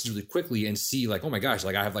bigger audiences really quickly and see like, oh my gosh,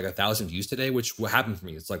 like I have like 1,000 views today, which what happened for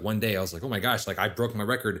me. It's like one day I was like, oh my gosh, like I broke my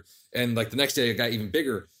record. And like the next day it got even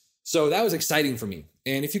bigger. So that was exciting for me.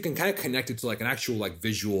 And if you can kind of connect it to like an actual like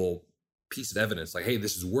visual piece of evidence, like, hey,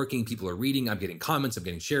 this is working. People are reading. I'm getting comments. I'm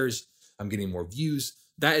getting shares. I'm getting more views.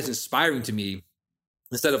 That is inspiring to me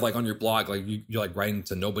instead of like on your blog, like you're like writing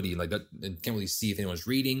to nobody like that and can't really see if anyone's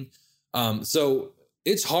reading. So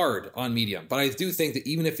it's hard on Medium, but I do think that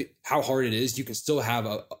even if how hard it is, you can still have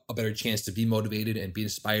a better chance to be motivated and be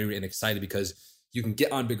inspired and excited because you can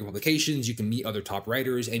get on bigger publications, you can meet other top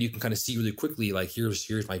writers, and you can kind of see really quickly, like,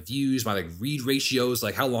 here's my views, my like read ratios,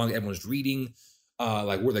 like how long everyone's reading,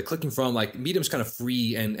 like where they're clicking from. Like Medium's kind of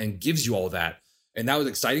free and gives you all of that. And that was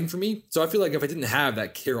exciting for me. So I feel like if I didn't have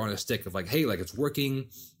that carrot on a stick of like, hey, like it's working,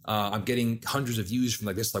 I'm getting hundreds of views from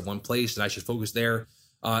like this like one place and I should focus there.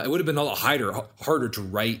 It would have been a lot harder to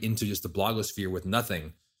write into just the blogosphere with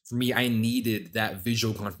nothing. For me, I needed that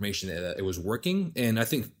visual confirmation that it was working. And I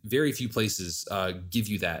think very few places give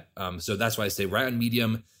you that. So that's why I say write on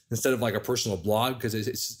Medium instead of like a personal blog, because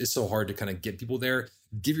it's so hard to kind of get people there.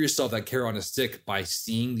 Give yourself that carrot on a stick by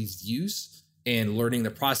seeing these views and learning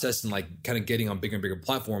the process and like kind of getting on bigger and bigger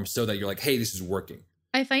platforms so that you're like, hey, this is working.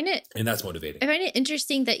 I find it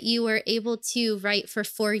interesting that you were able to write for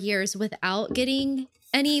 4 years without getting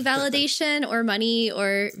any validation or money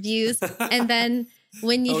or views. And then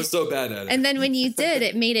when you I was so bad at it. And then when you did,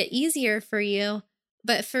 it made it easier for you.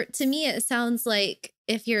 But to me, it sounds like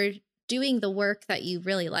if you're doing the work that you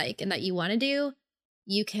really like and that you want to do,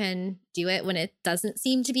 you can do it when it doesn't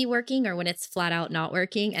seem to be working or when it's flat out not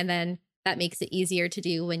working. And then that makes it easier to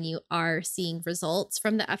do when you are seeing results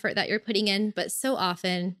from the effort that you're putting in. But so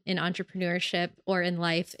often in entrepreneurship or in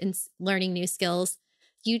life, in learning new skills,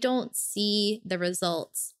 you don't see the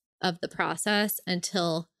results of the process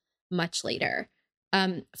until much later.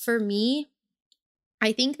 For me,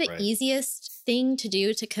 I think the easiest thing to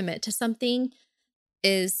do to commit to something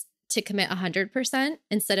is to commit 100%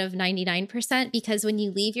 instead of 99%, because when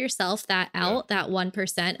you leave yourself that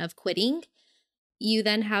 1% of quitting, you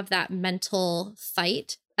then have that mental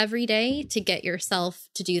fight every day to get yourself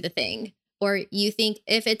to do the thing. Or you think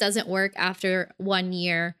if it doesn't work after 1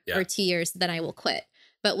 year or 2 years, then I will quit.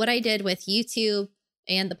 But what I did with YouTube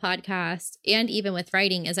and the podcast and even with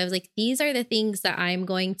writing is I was like, these are the things that I'm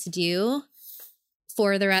going to do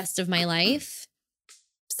for the rest of my life.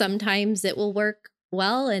 Sometimes it will work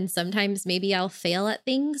well, and sometimes maybe I'll fail at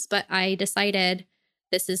things, but I decided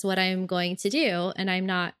this is what I'm going to do, and I'm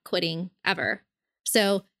not quitting ever.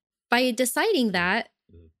 So by deciding that,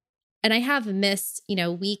 and I have missed,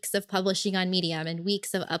 weeks of publishing on Medium and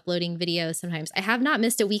weeks of uploading videos sometimes. I have not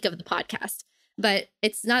missed a week of the podcast, but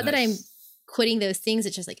it's not that I'm quitting those things.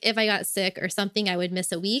 It's just like if I got sick or something, I would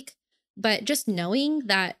miss a week. But just knowing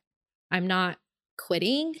that I'm not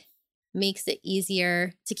quitting makes it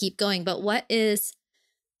easier to keep going. But what is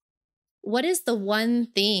What is the one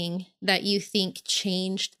thing that you think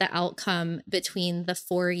changed the outcome between the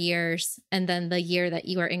 4 years and then the year that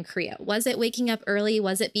you were in Korea? Was it waking up early?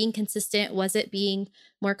 Was it being consistent? Was it being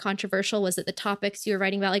more controversial? Was it the topics you were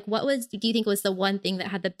writing about? Like, do you think was the one thing that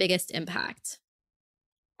had the biggest impact?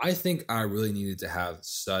 I think I really needed to have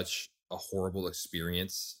such a horrible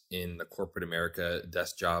experience in the corporate America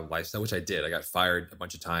desk job lifestyle, which I did. I got fired a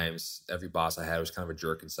bunch of times. Every boss I had was kind of a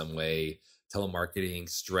jerk in some way. Telemarketing,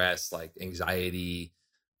 stress, like anxiety,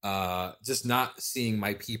 just not seeing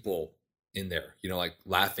my people in there, like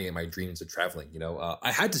laughing at my dreams of traveling.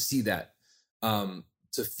 I had to see that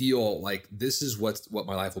to feel like this is what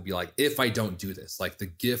my life will be like if I don't do this, like the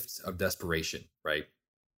gift of desperation, right?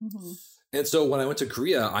 Mm-hmm. And so when I went to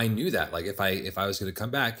Korea, I knew that like if I was going to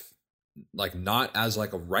come back, like not as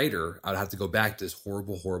like a writer, I'd have to go back to this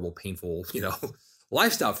horrible, painful,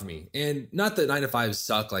 lifestyle for me. And not that 9 to 5s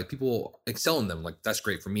suck, like people excel in them. Like that's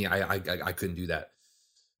great for me. I couldn't do that.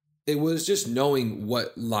 It was just knowing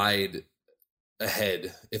what lied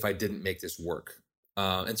ahead if I didn't make this work.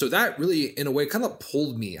 And so that really, in a way, kind of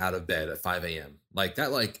pulled me out of bed at 5 a.m. Like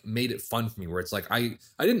that, like made it fun for me where it's like, I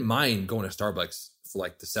didn't mind going to Starbucks for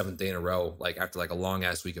like the 7th day in a row, like after like a long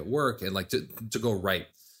ass week at work and like to go write.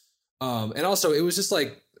 And also it was just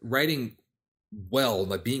like writing well,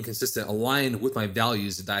 like being consistent, aligned with my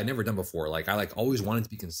values that I'd never done before. Like I like always wanted to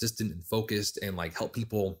be consistent and focused and like help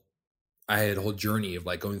people. I had a whole journey of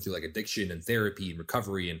like going through like addiction and therapy and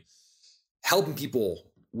recovery, and helping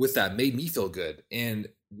people with that made me feel good. And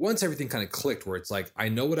once everything kind of clicked where it's like, I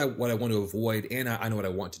know what I want to avoid and I know what I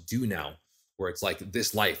want to do now, where it's like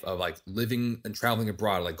this life of like living and traveling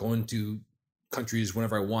abroad, like going to countries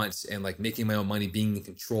whenever I want and like making my own money, being in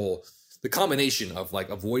control. The combination of like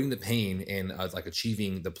avoiding the pain and like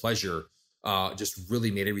achieving the pleasure just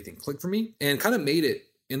really made everything click for me, and kind of made it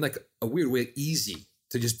in like a weird way easy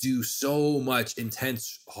to just do so much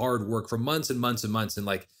intense hard work for months and months and months, and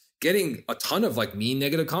like getting a ton of like mean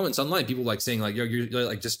negative comments online. People like saying like, you're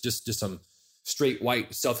like just some straight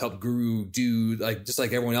white self-help guru dude, like just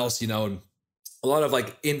like everyone else, and a lot of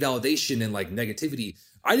like invalidation and like negativity.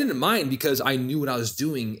 I didn't mind because I knew what I was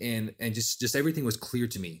doing, and just everything was clear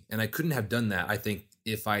to me. And I couldn't have done that, I think,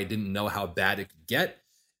 if I didn't know how bad it could get.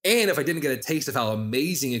 And if I didn't get a taste of how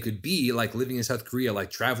amazing it could be, like living in South Korea,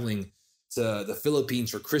 like traveling to the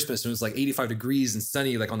Philippines for Christmas when it was like 85 degrees and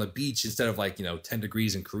sunny, like on the beach instead of like, 10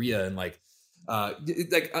 degrees in Korea. And like,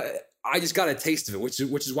 I just got a taste of it, which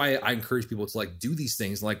is why I encourage people to like do these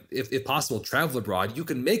things. Like if possible, travel abroad. You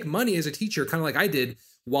can make money as a teacher, kind of like I did,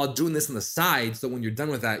 while doing this on the side. So when you're done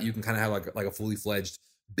with that, you can kind of have like a fully fledged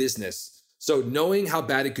business. So knowing how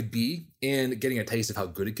bad it could be and getting a taste of how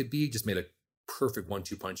good it could be just made a perfect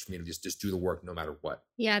 1-2 punch for me to just do the work no matter what.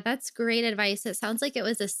 Yeah, that's great advice. It sounds like it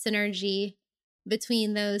was a synergy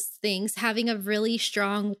between those things, having a really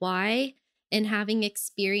strong why and having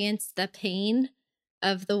experienced the pain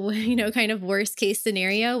of the, kind of worst case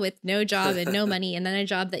scenario with no job and no money, and then a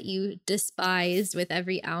job that you despised with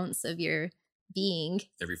every ounce of your being,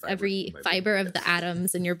 every fiber of the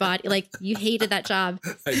atoms in your body. Like you hated that job.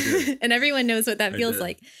 I did. And everyone knows what that feels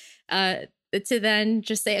like. To then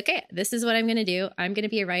just say, okay, this is what I'm going to do. I'm going to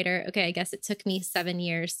be a writer. Okay, I guess it took me 7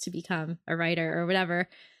 years to become a writer or whatever.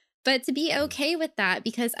 But to be okay with that,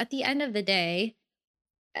 because at the end of the day,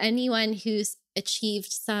 anyone who's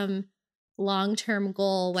achieved some long-term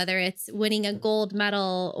goal, whether it's winning a gold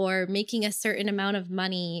medal or making a certain amount of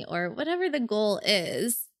money or whatever the goal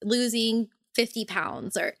is, losing 50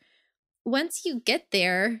 pounds, or once you get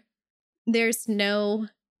there, there's no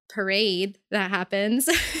parade that happens.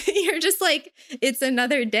 You're just like, it's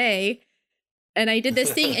another day and I did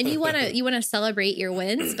this thing. And you want to celebrate your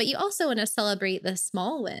wins, but you also want to celebrate the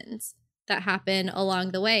small wins that happen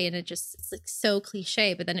along the way. And it's like so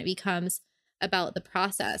cliche, but then it becomes about the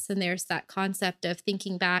process. And there's that concept of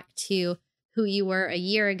thinking back to who you were a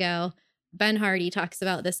year ago. Ben Hardy talks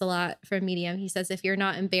about this a lot from Medium. He says, if you're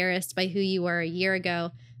not embarrassed by who you were a year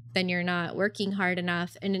ago, then you're not working hard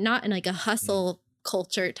enough, and not in like a hustle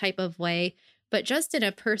culture type of way, but just in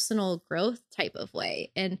a personal growth type of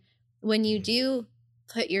way. And when you do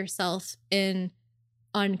put yourself in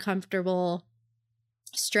uncomfortable,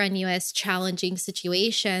 strenuous, challenging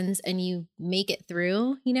situations and you make it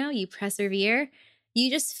through, you persevere, you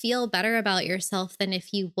just feel better about yourself than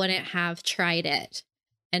if you wouldn't have tried it.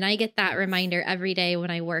 And I get that reminder every day when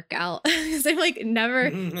I work out, because I like never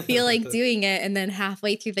feel like doing it. And then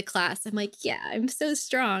halfway through the class, I'm like, yeah, I'm so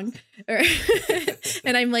strong.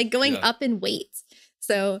 And I'm like going up in weight.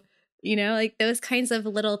 So, like those kinds of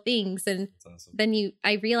little things. And awesome. Then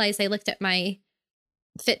I realized I looked at my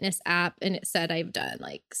fitness app and it said I've done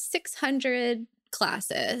like 600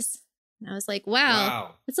 classes. And I was like,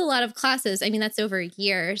 wow, that's a lot of classes. I mean, that's over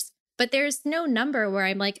years, but there's no number where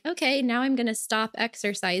I'm like, okay, now I'm going to stop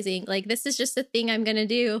exercising. Like, this is just a thing I'm going to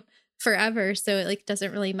do forever. So it like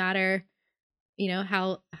doesn't really matter, you know,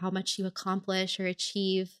 how much you accomplish or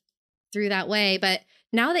achieve through that way. But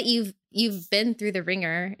now that you've been through the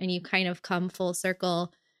ringer and you kind of come full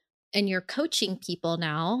circle and you're coaching people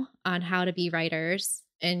now on how to be writers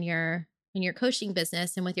in your coaching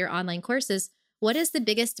business and with your online courses, what is the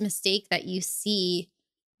biggest mistake that you see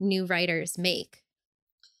new writers make?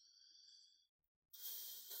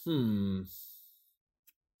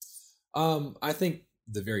 I think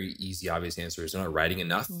the very easy, obvious answer is they're not writing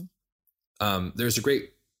enough. There's a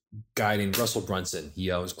great guy named Russell Brunson. He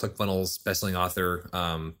was ClickFunnels bestselling author,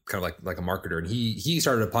 kind of like a marketer. And he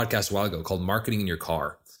started a podcast a while ago called Marketing in Your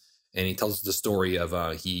Car. And he tells the story of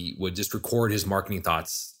he would just record his marketing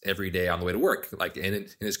thoughts every day on the way to work, like in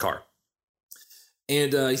his car.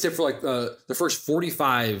 And he said for like the first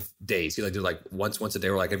 45 days, he like did like once a day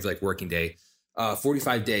or like every like working day.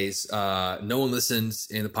 45 days, no one listens,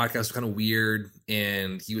 and the podcast was kind of weird,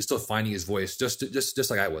 and he was still finding his voice, just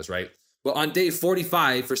like I was, right? But on day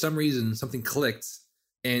 45, for some reason, something clicked,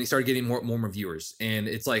 and he started getting more viewers. And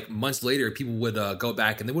it's like months later, people would go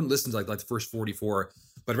back and they wouldn't listen to like the first 44,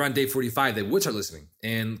 but around day 45, they would start listening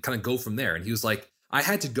and kind of go from there. And he was like, I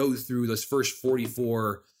had to go through those first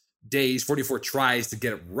 44 days, 44 tries to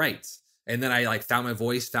get it right. And then I like found my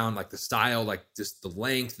voice, found like the style, like just the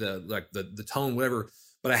length, the tone, whatever.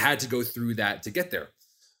 But I had to go through that to get there.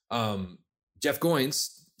 Jeff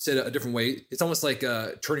Goins said a different way. It's almost like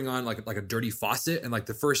turning on like a dirty faucet, and like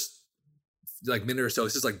the first like minute or so,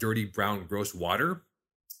 it's just like dirty, brown, gross water.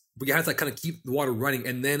 But you have to like kind of keep the water running,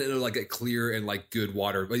 and then it'll like get clear and like good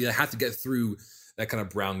water. But you have to get through that kind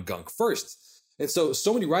of brown gunk first. And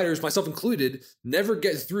so many writers, myself included, never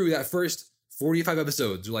get through that first 45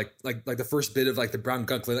 episodes, or like the first bit of like the brown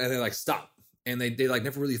gunk, and they like stop, and they like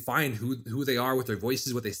never really find who they are, what their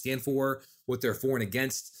voices, what they stand for, what they're for and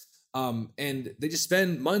against. And they just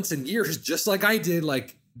spend months and years, just like I did,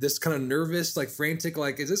 like this kind of nervous, like frantic,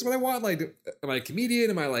 like, is this what I want? Like, am I a comedian?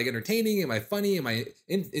 Am I like entertaining? Am I funny? Am I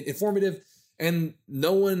informative? And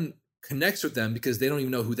no one connects with them because they don't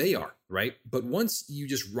even know who they are, right? But once you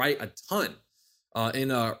just write a ton, in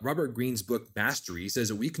Robert Greene's book Mastery, he says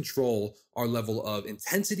that we control our level of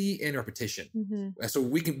intensity and repetition. Mm-hmm. So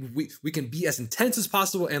we can be as intense as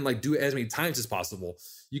possible and like do it as many times as possible.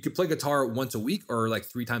 You could play guitar once a week or like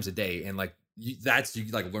 3 times a day, and like you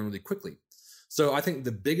like learn really quickly. So I think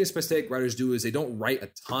the biggest mistake writers do is they don't write a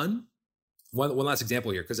ton. One last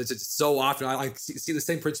example here, because it's so often I like see the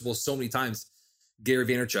same principle so many times. Gary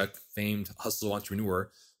Vaynerchuk, famed hustle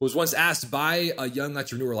entrepreneur, was once asked by a young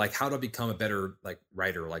entrepreneur, like, how do I become a better like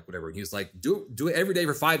writer, like whatever. And he was like, do it every day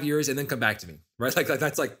for 5 years and then come back to me, right? Like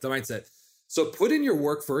that's like the mindset. So put in your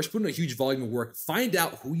work first, put in a huge volume of work, find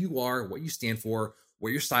out who you are, what you stand for,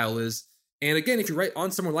 what your style is. And again, if you write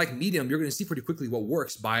on somewhere like Medium, you're going to see pretty quickly what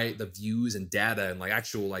works by the views and data and like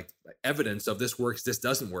actual like evidence of this works, this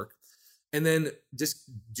doesn't work. And then just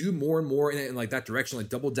do more and more in like that direction, like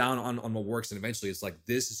double down on what works. And eventually it's like,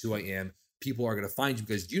 this is who I am. People are going to find you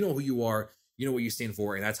because you know who you are, you know what you stand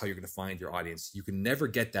for, and that's how you're going to find your audience. You can never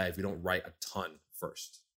get that if you don't write a ton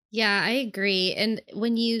first. Yeah, I agree. And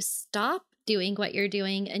when you stop doing what you're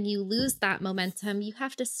doing and you lose that momentum, you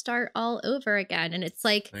have to start all over again. And it's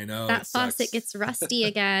like that faucet gets rusty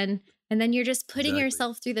again. And then you're just putting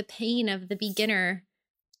yourself through the pain of the beginner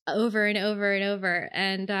over and over and over.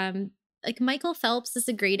 And like Michael Phelps is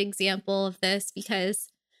a great example of this, because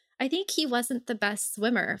I think he wasn't the best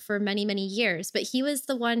swimmer for many, many years, but he was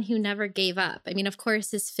the one who never gave up. I mean, of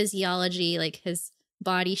course, his physiology, like his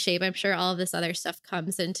body shape, I'm sure all of this other stuff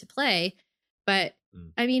comes into play. But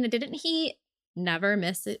I mean, didn't he never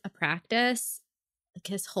miss a practice like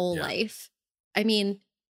his whole life? I mean,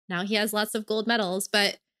 now he has lots of gold medals,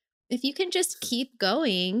 but if you can just keep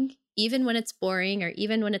going, even when it's boring or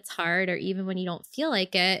even when it's hard or even when you don't feel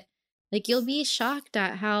like it, like you'll be shocked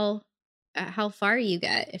at how far you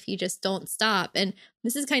get if you just don't stop. And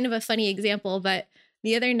this is kind of a funny example, but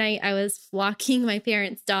the other night I was walking my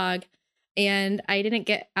parents' dog and I didn't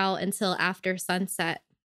get out until after sunset.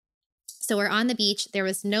 So we're on the beach. There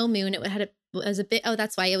was no moon. It was a bit,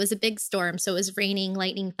 that's why it was a big storm. So it was raining,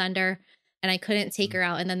 lightning, thunder, and I couldn't take her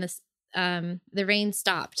out. And then the rain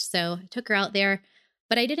stopped. So I took her out there,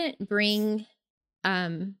 but I didn't bring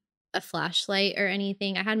a flashlight or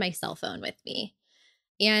anything. I had my cell phone with me.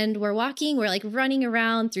 And we're walking, we're like running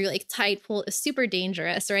around through like tide pool. It's super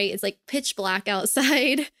dangerous, right? It's like pitch black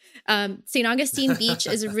outside. St. Augustine Beach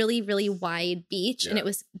is a really, really wide beach, and it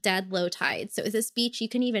was dead low tide. So it's this beach, you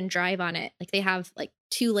can even drive on it. Like they have like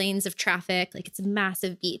 2 lanes of traffic, like it's a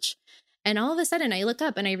massive beach. And all of a sudden I look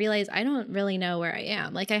up and I realize I don't really know where I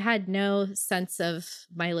am. Like I had no sense of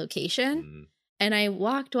my location. And I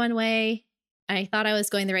walked one way. I thought I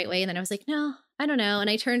was going the right way. And then I was like, no, I don't know. And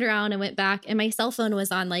I turned around and went back, and my cell phone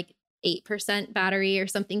was on like 8% battery or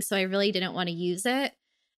something. So I really didn't want to use it.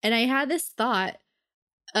 And I had this thought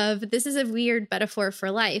of, this is a weird metaphor for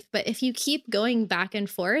life, but if you keep going back and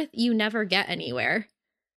forth, you never get anywhere.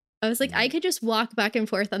 I was like, I could just walk back and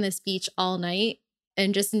forth on this beach all night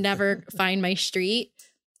and just never find my street.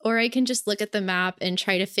 Or I can just look at the map and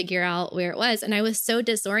try to figure out where it was. And I was so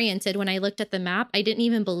disoriented when I looked at the map, I didn't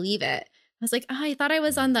even believe it. I was like, oh, I thought I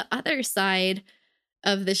was on the other side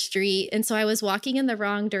of the street. And so I was walking in the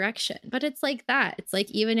wrong direction. But it's like that. It's like,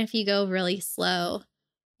 even if you go really slow,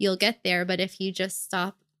 you'll get there. But if you just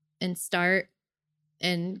stop and start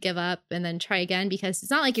and give up and then try again, because it's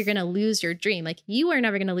not like you're going to lose your dream. Like you are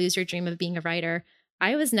never going to lose your dream of being a writer.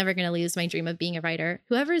 I was never going to lose my dream of being a writer.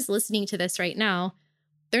 Whoever is listening to this right now,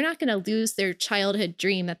 they're not going to lose their childhood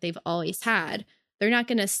dream that they've always had. They're not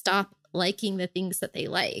going to stop liking the things that they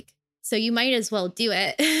like. So you might as well do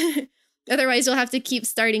it. Otherwise, you'll have to keep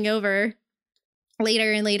starting over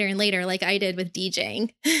later and later and later, like I did with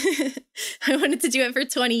DJing. I wanted to do it for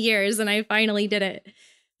 20 years and I finally did it.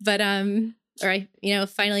 But, or I,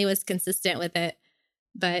 finally was consistent with it.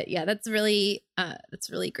 But yeah, that's really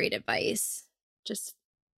great advice. Just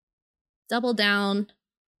double down.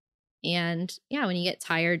 And yeah, when you get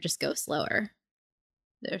tired, just go slower.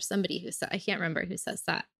 There's somebody who said, I can't remember who says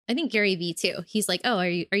that. I think Gary Vee too. He's like, oh, are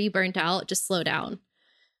you burnt out? Just slow down.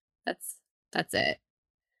 That's it.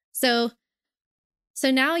 So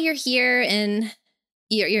now you're here and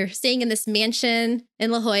you're staying in this mansion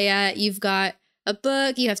in La Jolla. You've got a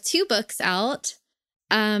book. You have 2 books out.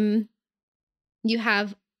 You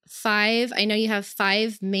have 5. I know you have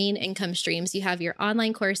 5 main income streams. You have your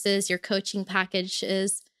online courses, your coaching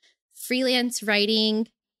packages, freelance writing,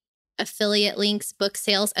 affiliate links, book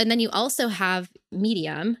sales, and then you also have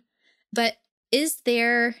Medium. But is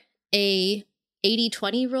there a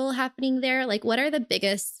 80-20 rule happening there? Like, what are the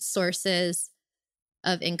biggest sources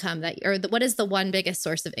of income what is the one biggest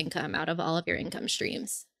source of income out of all of your income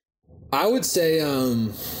streams? I would say,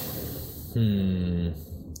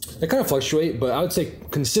 they kind of fluctuate, but I would say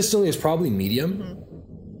consistently is probably Medium,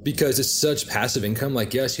 because it's such passive income.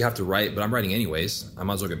 Like, yes, you have to write, but I'm writing anyways. I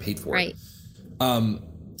might as well get paid for it.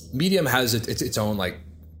 Medium has its own like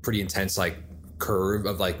pretty intense like curve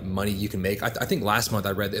of like money you can make. I think last month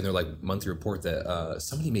I read in their like monthly report that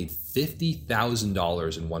somebody made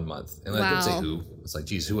 $50,000 in 1 month, and I didn't say who. It's like,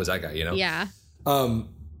 geez, who was that guy? Yeah.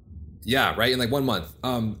 Yeah, right. In like 1 month.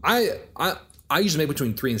 I usually make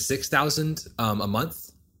between 3,000 and 6,000 a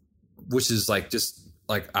month, which is like just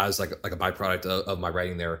like as like a byproduct of my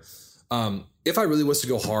writing there. If I really was to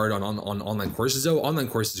go hard on online courses, though, online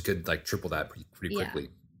courses could like triple that pretty quickly,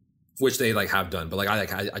 which they like have done. But like I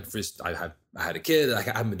had a kid. I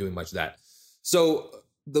haven't been doing much of that. So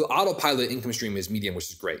the autopilot income stream is Medium, which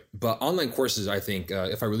is great. But online courses, I think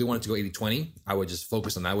if I really wanted to go 80-20, I would just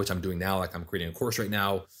focus on that, which I'm doing now. Like I'm creating a course right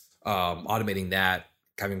now, automating that,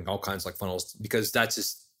 having all kinds of like funnels, because that's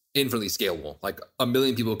just infinitely scalable. Like 1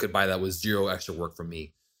 million people could buy that with 0 extra work from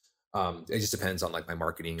me. It just depends on like my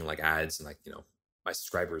marketing and like ads and like, my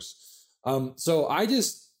subscribers. So I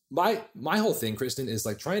just, my whole thing, Kristen, is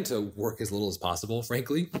like trying to work as little as possible,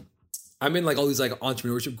 frankly. I'm in like all these like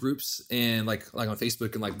entrepreneurship groups and like on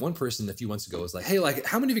Facebook, and like one person a few months ago was like, hey, like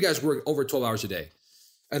how many of you guys work over 12 hours a day?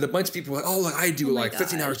 And a bunch of people were like, oh, like I do like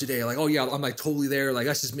 15 hours a day. Like, oh yeah, I'm like totally there. Like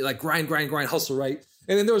that's just me, like grind, hustle, right?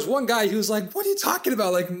 And then there was one guy who was like, what are you talking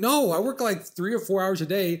about? Like, no, I work like 3 or 4 hours a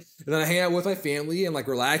day, and then I hang out with my family and like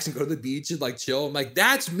relax and go to the beach and like chill. I'm like,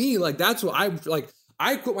 that's me. Like, that's what I'm like.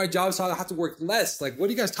 I quit my job so I have to work less. Like, what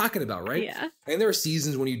are you guys talking about, right? Yeah. And there are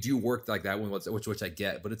seasons when you do work like that, which I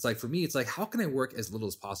get. But it's like, for me, it's like, how can I work as little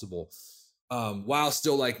as possible while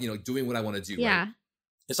still like, doing what I want to do? Yeah.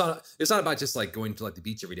 Right? It's not about just like going to like the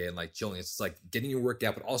beach every day and like chilling. It's just like getting your work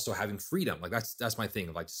out, but also having freedom. Like that's my thing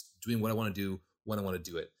of like just doing what I want to do when I want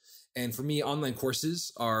to do it. And for me, online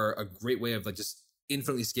courses are a great way of like just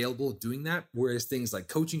infinitely scalable doing that. Whereas things like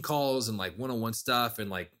coaching calls and like one-on-one stuff and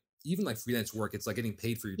like even like freelance work, it's like getting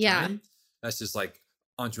paid for your time. That's just like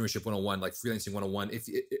entrepreneurship 101, like freelancing 101.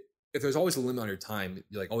 If there's always a limit on your time,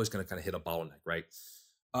 you're like always going to kind of hit a bottleneck, right?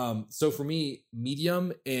 So for me,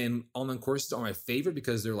 Medium and online courses are my favorite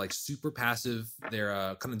because they're like super passive.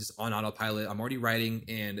 They're kind of just on autopilot. I'm already writing,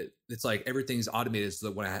 and it's like everything's automated. So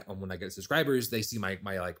that when I get subscribers, they see my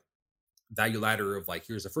like value ladder of like,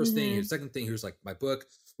 here's the first thing, here's the second thing, here's like my book,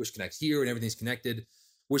 which connects here, and everything's connected,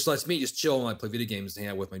 which lets me just chill and like play video games and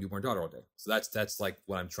hang out with my newborn daughter all day. So that's like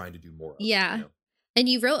what I'm trying to do more of. Yeah. You know? And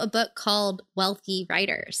you wrote a book called Wealthy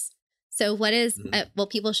Writers. So what is, well,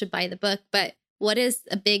 people should buy the book, but what is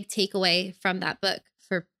a big takeaway from that book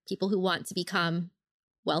for people who want to become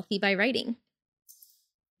wealthy by writing?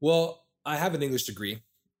 Well, I have an English degree,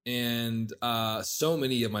 and so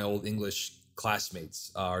many of my old English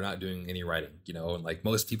classmates are not doing any writing, you know, and like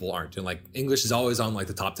most people aren't. And like English is always on like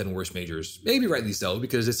the top 10 worst majors, maybe rightly so,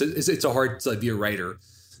 because it's a hard to like be a writer.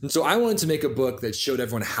 And so I wanted to make a book that showed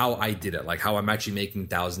everyone how I did it, like how I'm actually making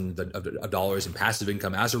thousands of dollars in passive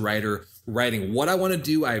income as a writer, writing what I want to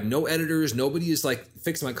do. I have no editors. Nobody is like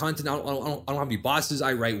fixing my content. I don't have any bosses.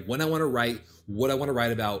 I write when I want to write, what I want to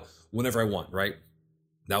write about, whenever I want, right?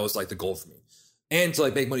 That was like the goal for me. And to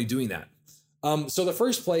like make money doing that. So the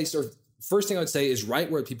first thing I would say is write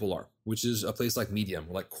where people are, which is a place like Medium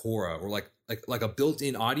or like Quora or like a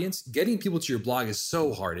built-in audience. Getting people to your blog is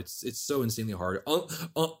so hard. It's so insanely hard.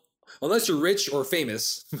 Unless you're rich or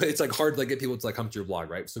famous, it's like hard to like get people to like come to your blog,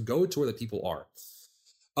 right? So go to where the people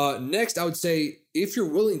are. Next, I would say if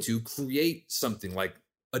you're willing to create something like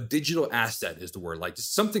a digital asset is the word, like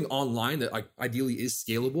just something online that like ideally is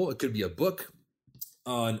scalable. It could be a book,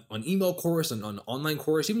 an email course, an online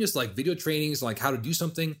course, even just like video trainings, like how to do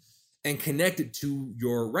something, and connect it to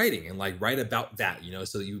your writing and like write about that, you know,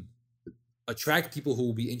 so that you attract people who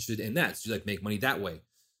will be interested in that. So you like make money that way.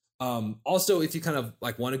 Also, if you kind of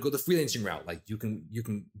like want to go the freelancing route, like you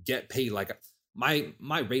can get paid. Like my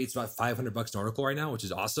rate's about $500 an article right now, which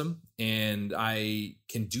is awesome. And I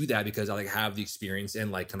can do that because I like have the experience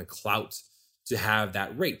and like kind of clout to have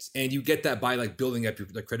that rate. And you get that by like building up your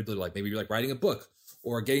like credibility. Like maybe you're like writing a book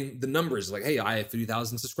or getting the numbers like, hey, I have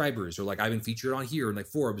 50,000 subscribers, or like I've been featured on here and like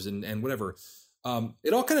Forbes and whatever.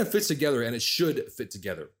 It all kind of fits together, and it should fit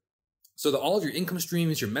together. So that all of your income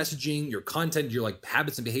streams, your messaging, your content, your like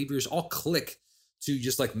habits and behaviors all click to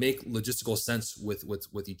just like make logistical sense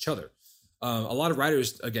with each other. A lot of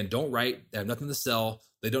writers, again, don't write. They have nothing to sell.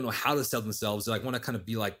 They don't know how to sell themselves. They like want to kind of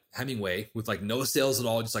be like Hemingway with like no sales at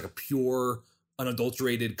all, just like a pure,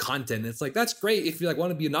 unadulterated content. It's like, that's great if you like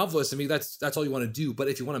want to be a novelist. I mean, that's all you want to do. But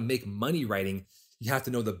if you want to make money writing, you have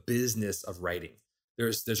to know the business of writing.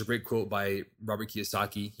 There's a great quote by Robert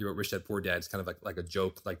Kiyosaki. He wrote Rich Dad Poor Dad. It's kind of like a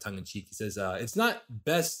joke, like tongue in cheek. He says, it's not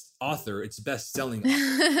best author, it's best selling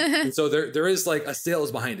author. And so there is like a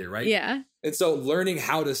sales behind it, right? Yeah. And so learning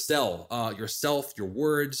how to sell yourself, your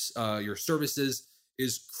words, your services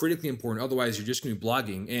is critically important. Otherwise, you're just going to be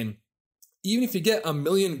blogging. And even if you get 1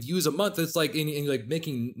 million views a month, it's like, and you're like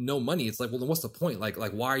making no money. It's like, well, then what's the point? Like,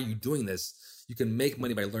 why are you doing this? You can make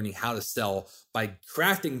money by learning how to sell, by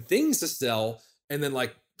crafting things to sell, and then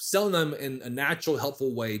like selling them in a natural,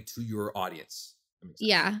 helpful way to your audience.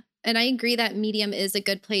 Yeah. And I agree that Medium is a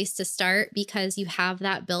good place to start because you have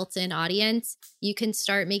that built-in audience. You can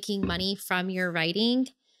start making money from your writing,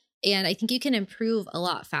 and I think you can improve a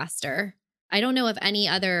lot faster. I don't know of any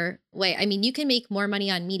other way. I mean, you can make more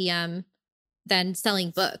money on Medium than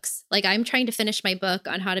selling books. Like I'm trying to finish my book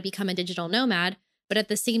on how to become a digital nomad, but at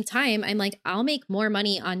the same time, I'm like, I'll make more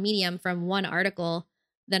money on Medium from one article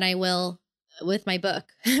than I will with my book,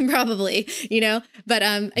 probably, you know, but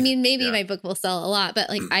I mean, maybe my book will sell a lot, but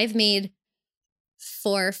like I've made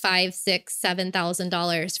 $4,000, $5,000, $6,000,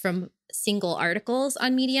 $7,000 from single articles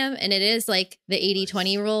on Medium. And it is like the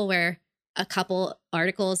 80-20 rule where a couple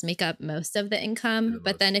articles make up most of the income.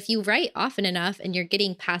 But then if you write often enough and you're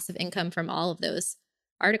getting passive income from all of those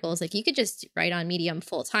articles, like you could just write on Medium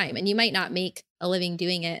full time, and you might not make a living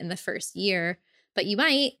doing it in the first year, but you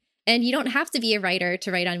might. And you don't have to be a writer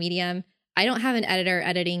to write on Medium. I don't have an editor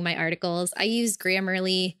editing my articles. I use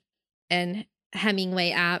Grammarly and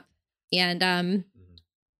Hemingway app. And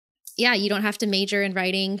yeah, you don't have to major in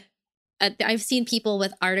writing. I've seen people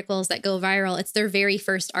with articles that go viral. It's their very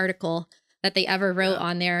first article that they ever wrote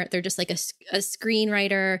on there. They're just like a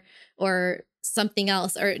screenwriter or something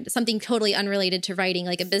else, or something totally unrelated to writing,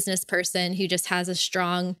 like a business person who just has a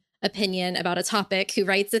strong opinion about a topic, who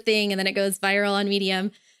writes a thing and then it goes viral on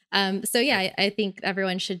Medium. So yeah, I think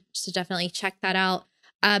everyone should definitely check that out.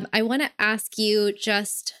 I want to ask you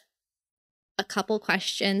just a couple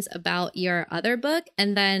questions about your other book,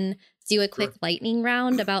 and then do a quick lightning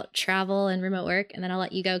round about travel and remote work, and then I'll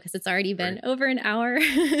let you go because it's already been over an hour.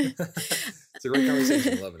 It's a great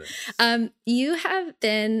conversation. I'm loving it. You have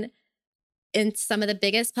been in some of the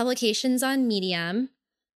biggest publications on Medium.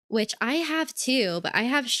 which I have too, but I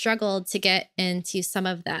have struggled to get into some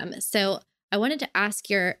of them. So I wanted to ask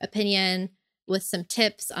your opinion with some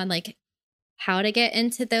tips on like how to get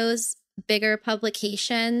into those bigger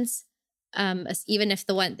publications. Even if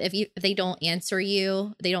if they don't answer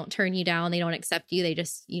you, they don't turn you down, they don't accept you,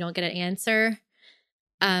 you don't get an answer.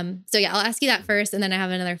 So yeah, I'll ask you that first, and then I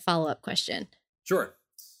have another follow-up question. Sure.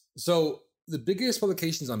 So the biggest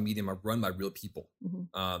publications on Medium are run by real people.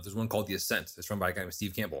 Mm-hmm. There's one called The Ascent. It's run by a guy named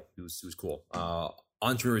Steve Campbell, who's cool.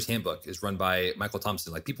 Entrepreneur's Handbook is run by Michael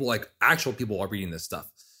Thompson. Like people, like actual people are reading this stuff.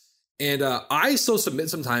 And I still submit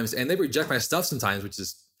sometimes, and they reject my stuff sometimes, which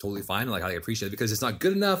is totally fine. Like I appreciate it because it's not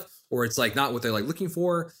good enough, or it's like not what they're like looking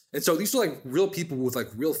for. And so these are like real people with like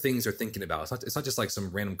real things they're thinking about. It's not just like some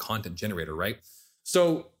random content generator, right?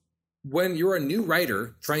 So when you're a new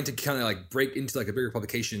writer trying to kind of like break into like a bigger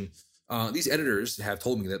publication, these editors have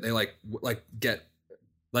told me that they get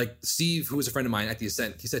like Steve, who was a friend of mine at The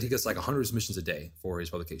Ascent. He said he gets like 100 submissions a day for his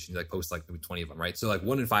publication. He like posts like maybe 20 of them, right? So like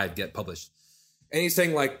 1 in 5 get published. And he's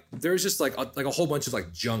saying like there's just like a whole bunch of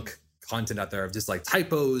like junk content out there of just like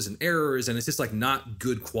typos and errors, and it's just like not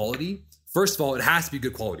good quality. First of all, it has to be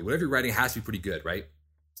good quality. Whatever you're writing has to be pretty good, right?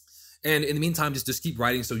 And in the meantime, just keep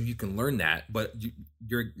writing so you can learn that. But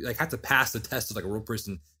you're like have to pass the test of like a real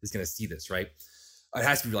person is going to see this, right? It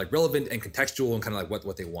has to be like relevant and contextual and kind of like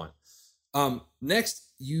what they want. Next,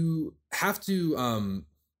 you have to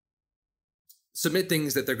submit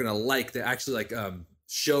things that they're going to like that actually like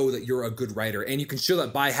show that you're a good writer, and you can show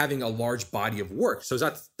that by having a large body of work. So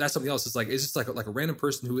that's something else. It's just like a random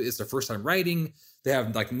person who is their first time writing. They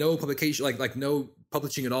have like no publication, like no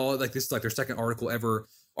publishing at all. Like this is like their second article ever.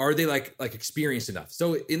 Are they like experienced enough?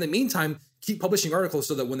 So in the meantime, keep publishing articles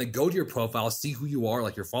so that when they go to your profile, see who you are,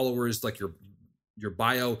 like your followers, like your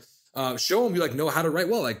bio, show them you like know how to write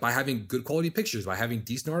well, like by having good quality pictures, by having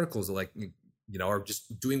decent articles that like, you know, are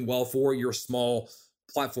just doing well for your small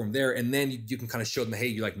platform there. And then you can kind of show them, hey,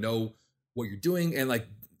 you like know what you're doing and like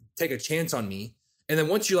take a chance on me. And then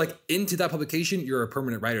once you're like into that publication, you're a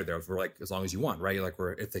permanent writer there for like as long as you want, right? Like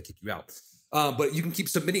where if they kick you out. But you can keep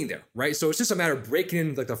submitting there, right? So it's just a matter of breaking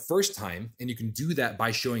in like the first time, and you can do that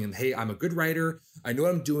by showing them, hey, I'm a good writer. I know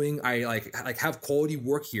what I'm doing. I like have quality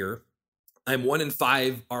work here. I'm 1 in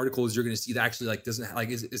 5 articles you're going to see that actually like doesn't like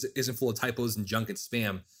isn't full of typos and junk and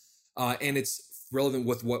spam, and it's relevant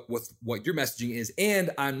with what your messaging is.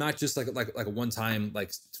 And I'm not just like a one time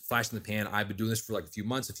like flash in the pan. I've been doing this for like a few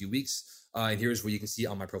months, a few weeks, and here's what you can see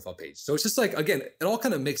on my profile page. So it's just like again, it all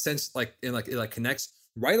kind of makes sense. Like and like it like connects.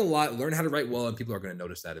 Write a lot, learn how to write well, and people are going to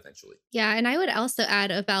notice that eventually. Yeah, and I would also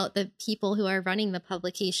add about the people who are running the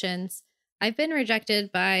publications. I've been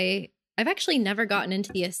rejected by. I've actually never gotten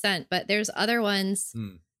into The Ascent, but there's other ones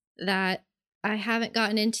that I haven't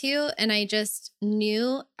gotten into, and I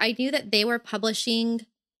knew that they were publishing.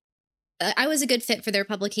 I was a good fit for their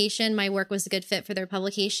publication. My work was a good fit for their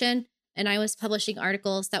publication, and I was publishing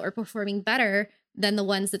articles that were performing better than the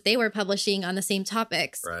ones that they were publishing on the same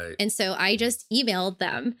topics. Right. And so I just emailed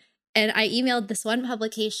them, and I emailed this one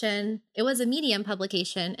publication. It was a Medium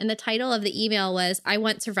publication, and the title of the email was, "I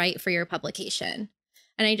want to write for your publication."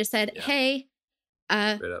 And I just said, hey,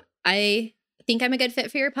 I think I'm a good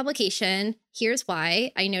fit for your publication. Here's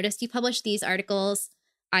why. I noticed you published these articles.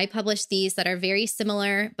 I published these that are very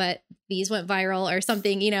similar, but these went viral or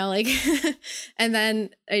something, you know, like, and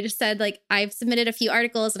then I just said, like, I've submitted a few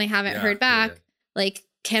articles and I haven't heard back. Yeah. Like,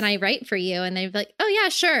 can I write for you? And they'd be like, oh yeah,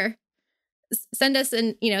 sure. Send us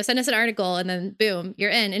an article, and then boom,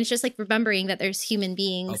 you're in. And it's just like remembering that there's human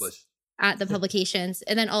beings at the publications,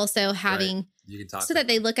 and then also having you can talk so that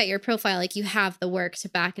they look at your profile like you have the work to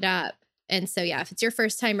back it up. And so yeah, if it's your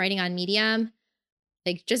first time writing on Medium,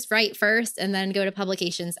 like just write first and then go to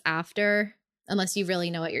publications after, unless you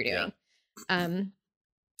really know what you're doing. And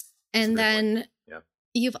then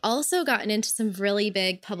you've also gotten into some really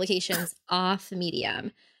big publications off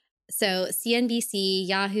Medium. So CNBC,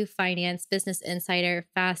 Yahoo Finance, Business Insider,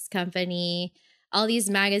 Fast Company, all these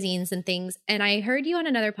magazines and things. And I heard you on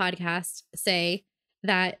another podcast say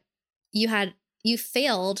that you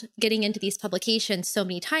failed getting into these publications so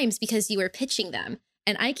many times because you were pitching them.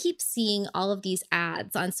 And I keep seeing all of these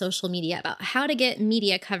ads on social media about how to get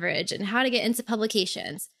media coverage and how to get into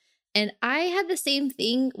publications. And I had the same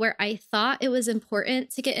thing where I thought it was important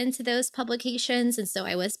to get into those publications. And so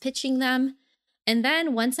I was pitching them. And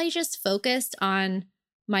then once I just focused on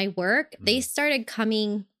my work, they started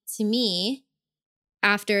coming to me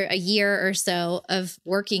after a year or so of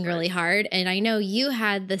working really hard. And I know you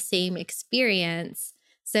had the same experience.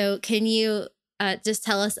 So can you just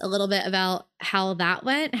tell us a little bit about how that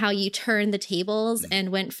went, how you turned the tables and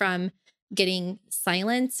went from getting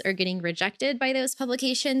silence or getting rejected by those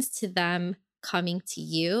publications to them coming to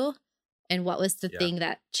you? And what was the thing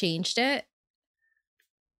that changed it?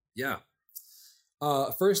 Yeah.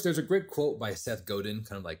 First, there's a great quote by Seth Godin,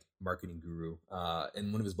 kind of like marketing guru.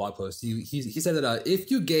 In one of his blog posts, he said that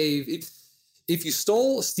if you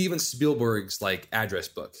stole Steven Spielberg's like address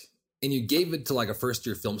book and you gave it to like a first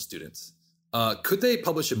year film student, could they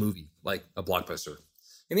publish a movie like a blockbuster?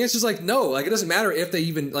 And the answer is like no. Like it doesn't matter if they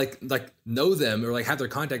even like know them or like have their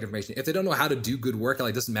contact information. If they don't know how to do good work, it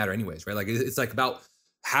like doesn't matter anyways, right? Like it's like about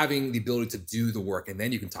having the ability to do the work, and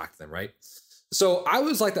then you can talk to them, right? So I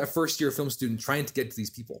was like that first year film student trying to get to these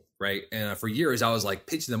people, right? And for years I was like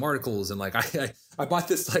pitching them articles, and like I bought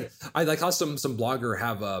this like I like how some blogger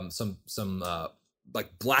have some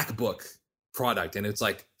like black book product, and it's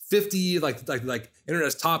like 50 like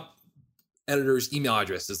internet's top editors' email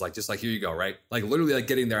addresses, like just like here you go, right? Like literally like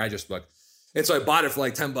getting their address book. And so I bought it for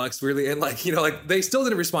like $10 really, and like like they still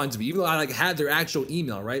didn't respond to me, even though I like had their actual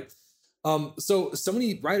email, right? So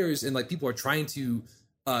many writers and like people are trying to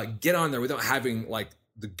get on there without having like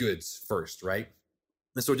the goods first, right?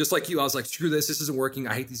 And so just like you, I was like, screw this isn't working.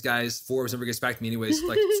 I hate these guys. Forbes never gets back to me anyways.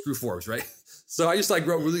 Like screw Forbes, right? So I just like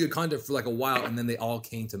wrote really good content for like a while, and then they all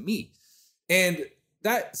came to me. And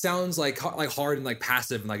that sounds like hard and like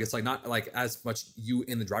passive, and like it's like not like as much you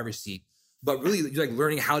in the driver's seat, but really you're like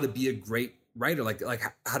learning how to be a great writer, like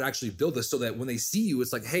how to actually build this so that when they see you,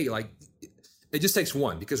 it's like, hey, like it just takes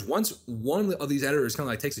one, because once one of these editors kind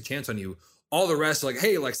of like takes a chance on you, all the rest are like,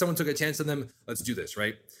 hey, like someone took a chance on them, let's do this,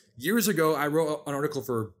 right? Years ago, I wrote an article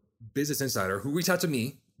for Business Insider who reached out to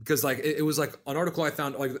me because like it was like an article I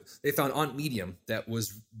found, like they found on Medium that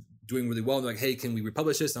was doing really well. And they're like, hey, can we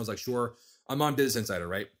republish this? And I was like, sure. I'm on Business Insider,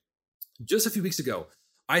 right? Just a few weeks ago,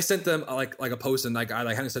 I sent them like a post, and like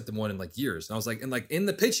I hadn't sent them one in like years. And I was like, and like in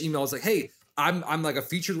the pitch email, I was like, hey, I'm like a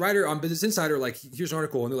featured writer on Business Insider. Like here's an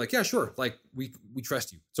article, and they're like, yeah, sure. Like we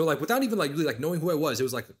trust you. So like without even like really like knowing who I was, it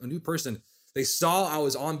was like a new person. They saw I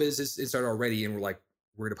was on Business Insider already, and were like,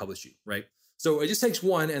 we're gonna publish you, right? So it just takes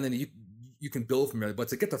one, and then you can build from there. But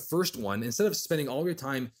to get the first one, instead of spending all your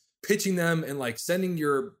time pitching them and like sending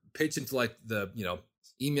your pitch into like the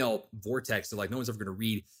email vortex that like no one's ever going to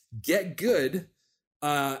read, get good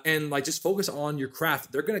and like just focus on your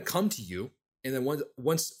craft. They're going to come to you, and then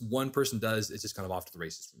once one person does, it's just kind of off to the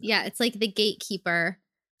races from there. Yeah, it's like the gatekeeper.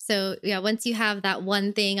 So yeah, once you have that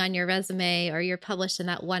one thing on your resume or you're published in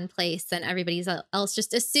that one place, then everybody else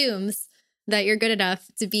just assumes that you're good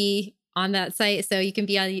enough to be on that site, so you can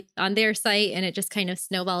be on their site, and it just kind of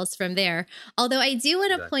snowballs from there. Although I do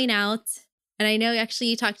want to point out, and I know actually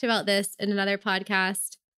you talked about this in another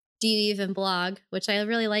podcast, Do You Even Blog, which I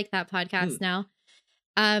really like that podcast now.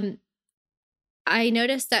 I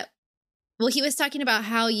noticed that, well, he was talking about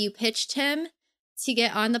how you pitched him to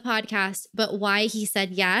get on the podcast, but why he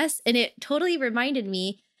said yes. And it totally reminded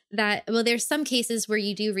me that, well, there's some cases where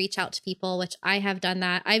you do reach out to people, which I have done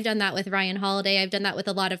that. I've done that with Ryan Holiday. I've done that with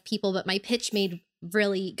a lot of people, but my pitch made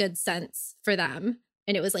really good sense for them.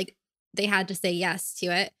 And it was like, they had to say yes to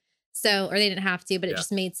it. So, or they didn't have to, but it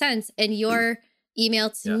just made sense. And your email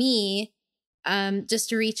to me, just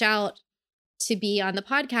to reach out to be on the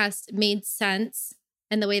podcast made sense.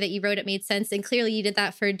 And the way that you wrote it made sense. And clearly you did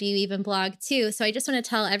that for Do You Even Blog too. So I just want to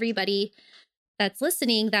tell everybody that's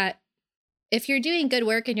listening that if you're doing good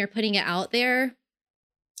work and you're putting it out there,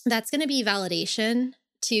 that's going to be validation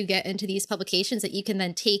to get into these publications, that you can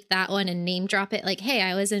then take that one and name drop it like, hey,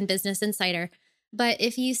 I was in Business Insider. But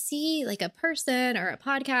if you see like a person or a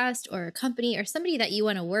podcast or a company or somebody that you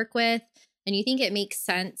want to work with and you think it makes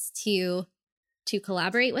sense to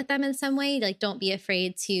collaborate with them in some way, like don't be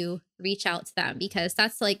afraid to reach out to them, because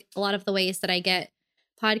that's like a lot of the ways that I get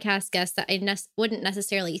podcast guests that I wouldn't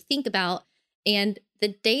necessarily think about. And the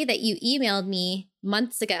day that you emailed me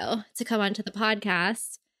months ago to come onto the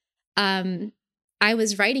podcast, I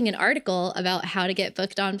was writing an article about how to get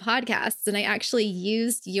booked on podcasts, and I actually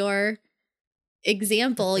used your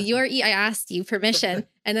example. I asked you permission,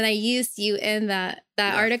 and then I used you in that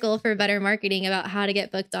article for Better Marketing about how to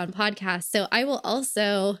get booked on podcasts. So I will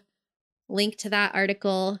also link to that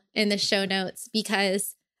article in the show notes,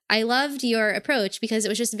 because I loved your approach, because it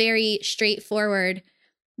was just very straightforward,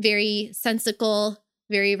 very sensical,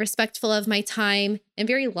 very respectful of my time, and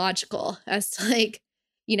very logical as to like,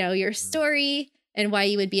 your story and why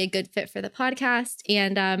you would be a good fit for the podcast.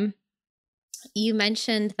 And you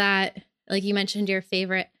mentioned that, like you mentioned your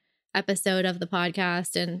favorite episode of the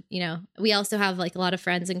podcast, and we also have like a lot of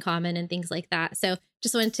friends in common and things like that. So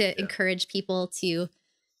just wanted to encourage people to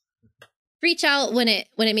reach out when it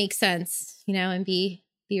makes sense, and be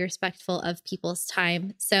respectful of people's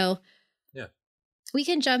time. So we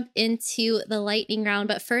can jump into the lightning round,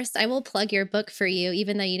 but first I will plug your book for you,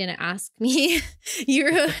 even though you didn't ask me. You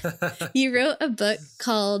wrote a book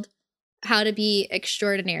called How to Be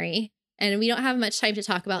Extraordinary. And we don't have much time to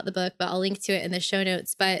talk about the book, but I'll link to it in the show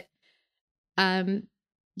notes. But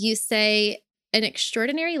you say an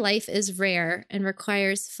extraordinary life is rare and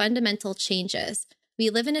requires fundamental changes. We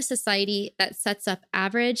live in a society that sets up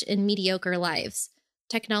average and mediocre lives.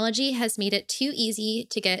 Technology has made it too easy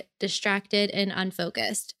to get distracted and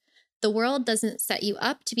unfocused. The world doesn't set you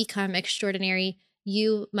up to become extraordinary.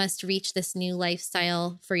 You must reach this new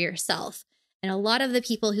lifestyle for yourself. And a lot of the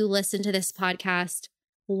people who listen to this podcast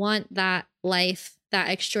want that life, that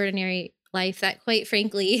extraordinary life that, quite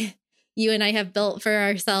frankly, you and I have built for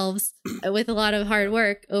ourselves with a lot of hard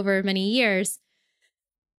work over many years.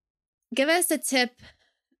 Give us a tip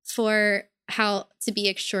for how to be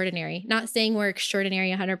extraordinary. Not saying we're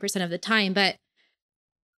extraordinary 100% of the time, but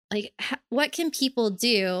like, what can people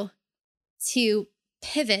do to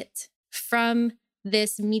pivot from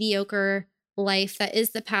this mediocre life that is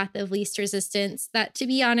the path of least resistance, that, to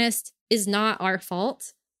be honest, is not our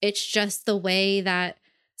fault? It's just the way that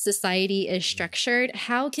society is structured.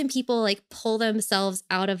 How can people like pull themselves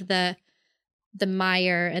out of the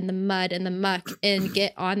mire and the mud and the muck and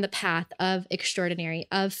get on the path of extraordinary,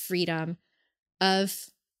 of freedom, of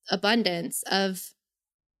abundance, of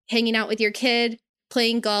hanging out with your kid,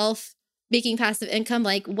 playing golf, making passive income?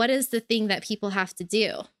 Like, what is the thing that people have to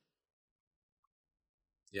do?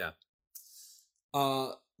 Yeah.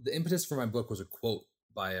 The impetus for my book was a quote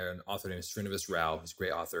by an author named Srinivas Rao. He's a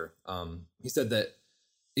great author. He said that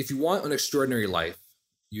if you want an extraordinary life,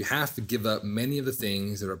 you have to give up many of the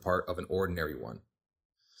things that are part of an ordinary one.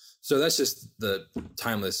 So that's just the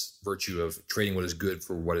timeless virtue of trading what is good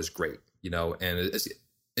for what is great, you know, and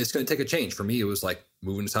it's going to take a change. For me, it was like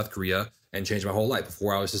moving to South Korea and changing my whole life.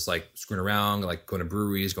 Before, I was just like screwing around, like going to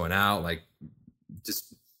breweries, going out, like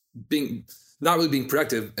just not really being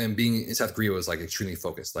productive. And being in South Korea was like extremely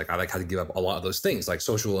focused. Like I had to give up a lot of those things, like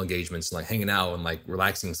social engagements and like hanging out and like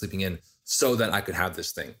relaxing and sleeping in, so that I could have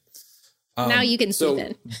this thing. Now you can sleep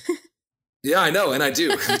in. Yeah, I know. And I do,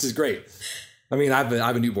 which is great. I mean, I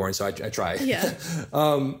have a newborn, so I try. Yeah.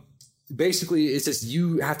 Basically, it's just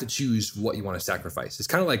you have to choose what you want to sacrifice. It's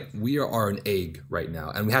kind of like we are an egg right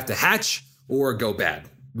now, and we have to hatch or go bad.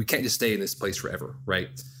 We can't just stay in this place forever, right?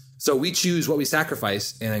 So we choose what we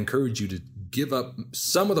sacrifice, and I encourage you to give up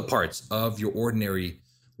some of the parts of your ordinary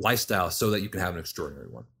lifestyle so that you can have an extraordinary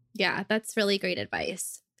one. Yeah, that's really great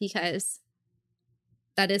advice, because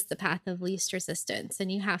that is the path of least resistance.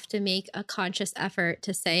 And you have to make a conscious effort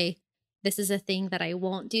to say, this is a thing that I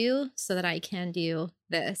won't do so that I can do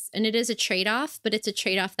this. And it is a trade-off, but it's a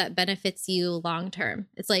trade-off that benefits you long-term.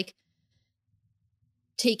 It's like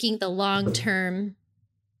taking the long-term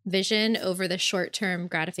vision over the short-term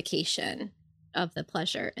gratification of the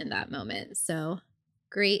pleasure in that moment. So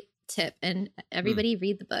great tip. And everybody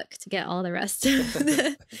read the book to get all the rest of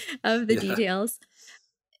the details,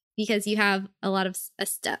 because you have a lot of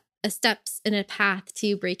steps in a path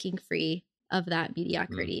to breaking free of that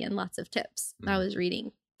mediocrity and lots of tips I was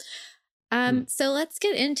reading. So let's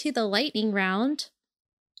get into the lightning round.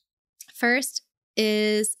 First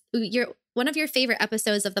is one of your favorite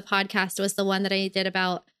episodes of the podcast was the one that I did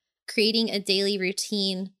about creating a daily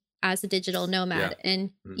routine as a digital nomad. Yeah.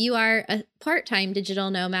 And you are a part-time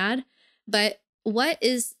digital nomad, but what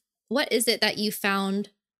is it that you found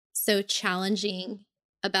so challenging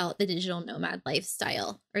about the digital nomad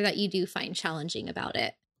lifestyle, or that you do find challenging about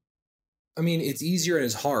it? I mean, it's easier and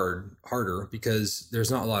it's harder because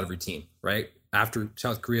there's not a lot of routine, right? After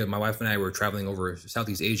South Korea, my wife and I were traveling over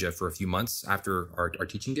Southeast Asia for a few months after our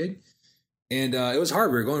teaching gig. And it was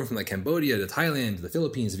hard. We were going from like Cambodia to Thailand to the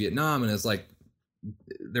Philippines to Vietnam. And it's like,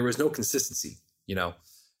 there was no consistency, you know?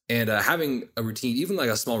 And having a routine, even like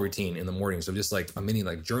a small routine in the morning, so just like a mini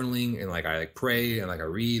like journaling, and like I like pray and like I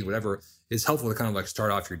read, whatever, is helpful to kind of like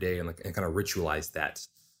start off your day and kind of ritualize that.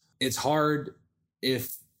 It's hard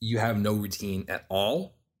if you have no routine at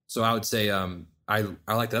all. So I would say I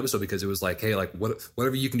like that episode because it was like, hey, like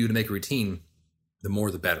whatever you can do to make a routine, the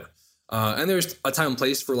more the better. And there's a time and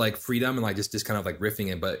place for like freedom and like just kind of like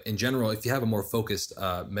riffing it. But in general, if you have a more focused,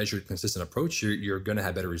 measured, consistent approach, you're going to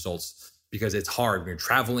have better results, because it's hard when you're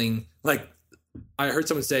traveling. Like I heard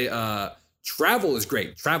someone say, travel is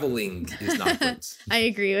great. Traveling is not great. I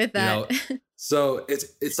agree with that. You know? So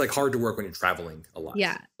it's like hard to work when you're traveling a lot.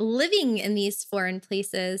 Yeah. Living in these foreign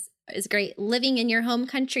places is great. Living in your home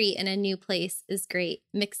country in a new place is great.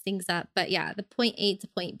 Mix things up. But yeah, the point A to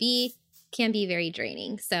point B can be very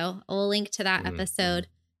draining. So I'll link to that episode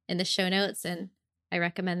in the show notes. And I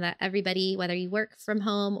recommend that everybody, whether you work from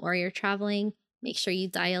home or you're traveling, Make sure you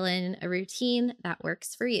dial in a routine that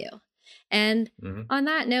works for you. And Mm-hmm. on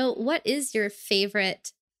that note, what is your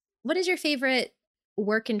favorite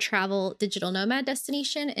work and travel digital nomad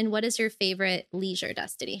destination? And what is your favorite leisure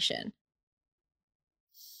destination?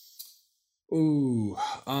 Ooh,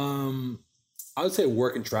 I would say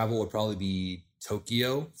work and travel would probably be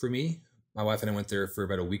Tokyo for me. My wife and I went there for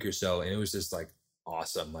about a week or so, and it was just like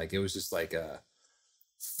awesome. Like it was just like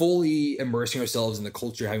fully immersing ourselves in the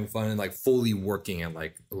culture, having fun, and like fully working at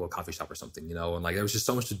like a little coffee shop or something, you know. And like there was just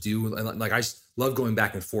so much to do, and like I just love going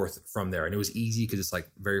back and forth from there. And it was easy because it's like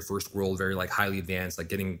very first world, very like highly advanced, like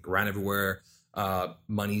getting around everywhere.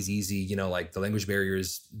 Money's easy, you know, like the language barrier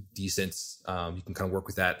is decent. You can kind of work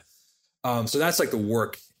with that. So that's like the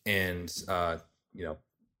work and you know,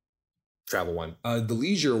 travel one. The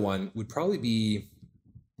leisure one would probably be,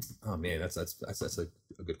 oh man, that's a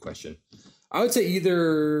good question. I would say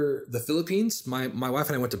either the Philippines. My wife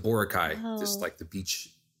and I went to Boracay, just like the beach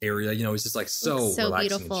area. You know, it's just like so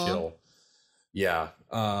relaxing beautiful. And chill. Yeah,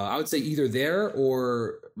 I would say either there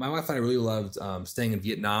or my wife and I really loved staying in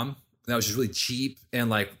Vietnam. That was just really cheap, and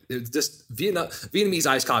like it just Vietnamese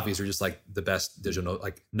iced coffees are just like the best digital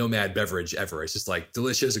like nomad beverage ever. It's just like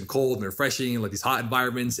delicious and cold and refreshing, and like these hot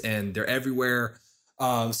environments, and they're everywhere.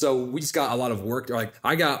 So we just got a lot of work. Like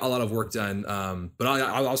I got a lot of work done, but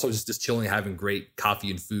I also just chilling, having great coffee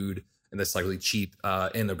and food, and that's like really cheap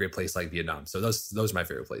in a great place like Vietnam. So those are my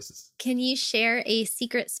favorite places. Can you share a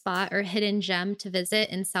secret spot or hidden gem to visit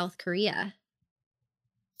in South Korea?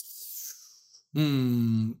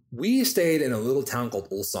 We stayed in a little town called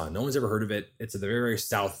Ulsan. No one's ever heard of it. It's in the very, very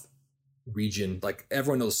south region. Like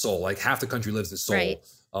everyone knows Seoul. Like half the country lives in Seoul, right.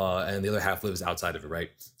 And the other half lives outside of it, right?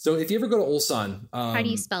 So if you ever go to Ulsan, how do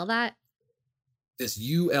you spell that? It's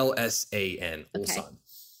ULSAN, Okay.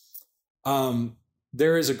 Ulsan.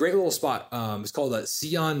 There is a great little spot. It's called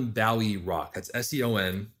Seonbawi Rock. That's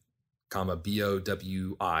SEON,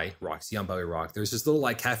 BOWI Rock. Seonbawi Rock. There's this little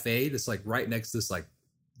like cafe that's like right next to this like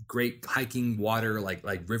great hiking water like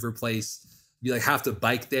river place. You like have to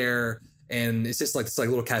bike there, and it's just like this like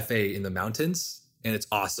little cafe in the mountains, and it's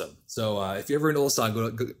awesome. So if you're ever in Ulsan, go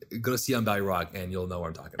to Seonbawi Rock, and you'll know what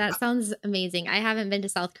I'm talking about. That sounds amazing. I haven't been to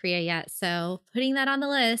South Korea yet, so putting that on the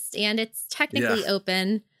list, and it's technically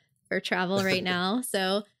open for travel right now.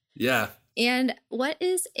 So yeah. And what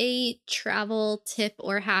is a travel tip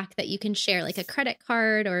or hack that you can share, like a credit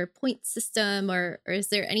card or point system, or is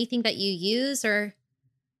there anything that you use, or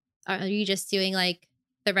are you just doing like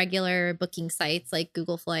the regular booking sites like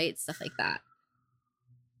Google Flights, stuff like that?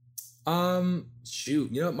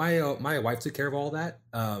 Shoot, you know, my wife took care of all that.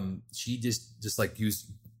 She just like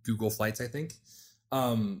used Google Flights, I think.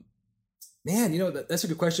 Man, you know, that's a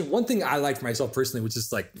good question. One thing I like for myself personally, which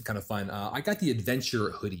is like kind of fun. I got the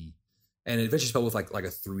Adventure hoodie, and Adventure spelled with like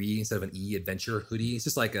a 3 instead of an E. Adventure hoodie. It's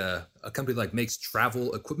just like a company that like makes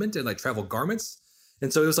travel equipment and like travel garments.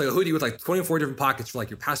 And so it was like a hoodie with like 24 different pockets for like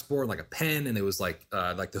your passport and like a pen. And it was like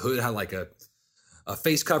the hood had like a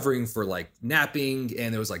face covering for like napping.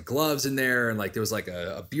 And there was like gloves in there. And like there was like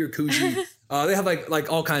a beer koozie. They have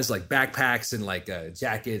like all kinds of like backpacks and like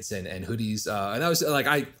jackets and hoodies. And that was like,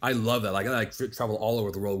 I love that. Like I like travel all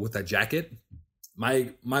over the world with that jacket. My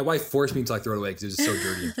wife forced me to like throw it away because it was just so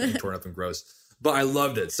dirty and torn up and gross. But I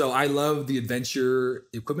loved it. So I love the Adventure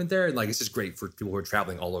equipment there. And like, it's just great for people who are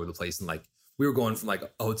traveling all over the place. And like, we were going from like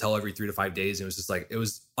a hotel every 3 to 5 days. And it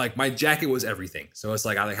was like my jacket was everything. So it's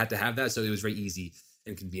like I had to have that. So it was very easy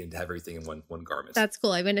and convenient to have everything in one garment. That's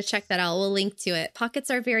cool. I'm going to check that out. We'll link to it.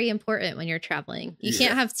 Pockets are very important when you're traveling. You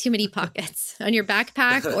can't have too many pockets on your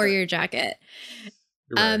backpack or your jacket.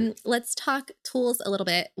 Right. Let's talk tools a little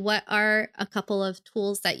bit. What are a couple of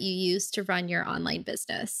tools that you use to run your online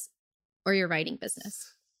business or your writing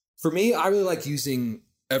business? For me, I really like using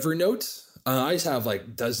Evernote. I just have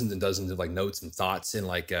like dozens and dozens of like notes and thoughts and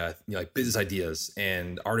like like business ideas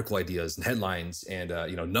and article ideas and headlines and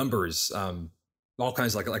numbers, all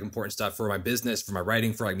kinds of like important stuff for my business, for my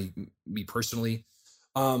writing, for like me personally.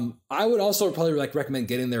 I would also probably like recommend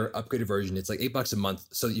getting their upgraded version. It's like $8 a month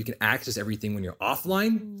so that you can access everything when you're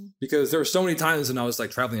offline. Because there were so many times when I was like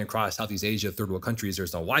traveling across Southeast Asia, third world countries,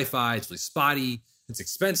 there's no Wi-Fi, it's really spotty, it's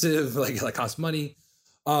expensive, like costs money.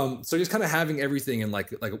 So just kind of having everything in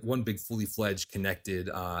like one big fully fledged connected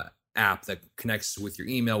app that connects with your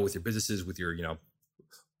email, with your businesses, with your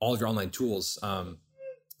all of your online tools.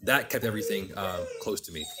 That kept everything close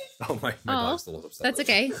to me. Oh, my dog's a little upset. That's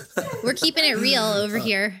okay. We're keeping it real over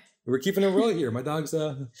here. We're keeping it real here. My dog's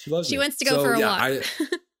she loves she me. Wants to go for a walk.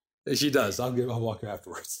 She does. I'll walk her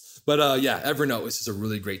afterwards. But Evernote is just a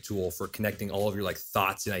really great tool for connecting all of your like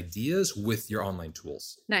thoughts and ideas with your online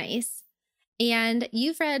tools. Nice. And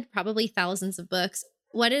you've read probably thousands of books.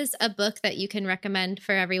 What is a book that you can recommend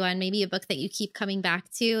for everyone? Maybe a book that you keep coming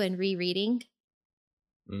back to and rereading?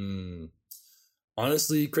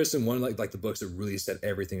 Honestly, Kristen, one of like the books that really set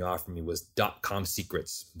everything off for me was .com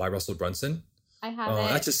Secrets by Russell Brunson. I have it.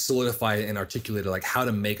 That just solidified and articulated like how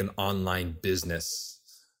to make an online business.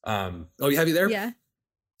 You have you there? Yeah.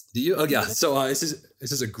 Do you? Oh yeah. So this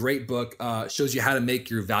is a great book. Shows you how to make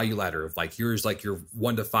your value ladder of like yours, like your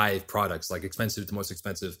 1 to 5 products, like expensive to most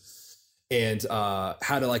expensive, and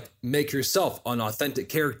how to like make yourself an authentic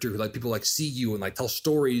character who like people like see you and like tell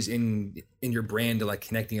stories in your brand and like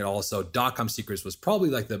connecting it all. So .com Secrets was probably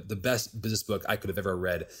like the best business book I could have ever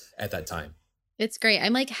read at that time. It's great.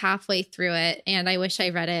 I'm like halfway through it and I wish I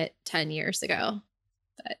read it 10 years ago,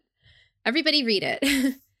 but everybody read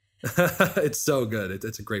it. It's so good.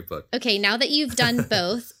 It's a great book. Okay, now that you've done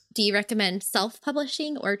both, do you recommend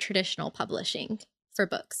self-publishing or traditional publishing for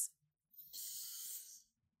books?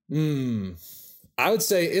 I would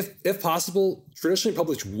say if possible, traditionally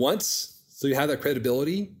publish once so you have that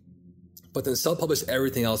credibility, but then self-publish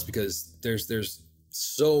everything else because there's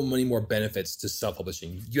so many more benefits to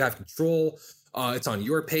self-publishing. You have control. It's on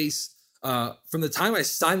your pace. From the time I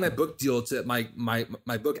signed my book deal to my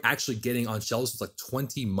book actually getting on shelves was like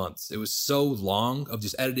 20 months. It was so long of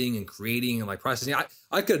just editing and creating and like processing.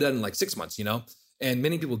 I could have done it in like 6 months, and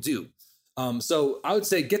many people do. So I would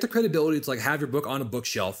say get the credibility to like have your book on a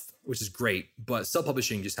bookshelf, which is great, but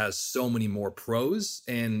self-publishing just has so many more pros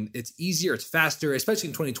and it's easier, it's faster, especially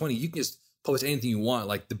in 2020. You can just publish anything you want.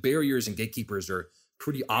 Like the barriers and gatekeepers are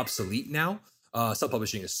pretty obsolete now.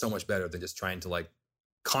 Self-publishing is so much better than just trying to like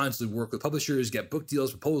constantly work with publishers, get book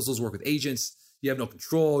deals, proposals, work with agents. You have no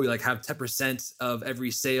control. You like have 10% of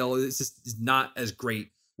every sale. It's just not as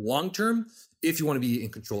great long-term if you want to be in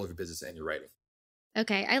control of your business and your writing.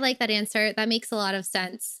 Okay, I like that answer. That makes a lot of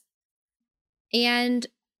sense. And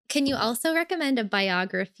can you also recommend a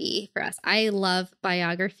biography for us? I love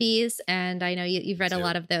biographies, and I know you've read a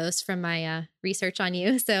lot of those from my research on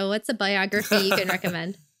you. So what's a biography you can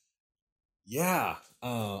recommend? Yeah.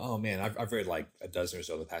 Oh man, I've read like a dozen or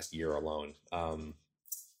so in the past year alone.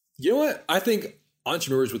 You know what? I think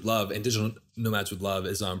entrepreneurs would love and digital nomads would love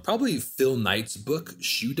is probably Phil Knight's book,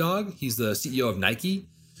 Shoe Dog. He's the CEO of Nike.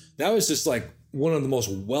 That was just like one of the most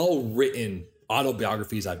well-written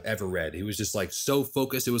autobiographies I've ever read. He was just like so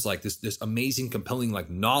focused. It was like this amazing, compelling like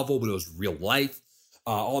novel, but it was real life,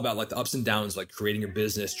 all about like the ups and downs, like creating your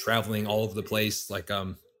business, traveling all over the place, like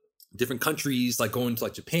different countries, like going to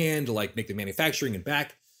like Japan to like make the manufacturing and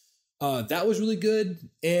back. That was really good.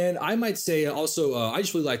 And I might say also, I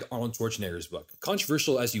just really liked Arnold Schwarzenegger's book.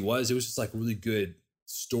 Controversial as he was, it was just like a really good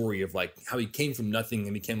story of like how he came from nothing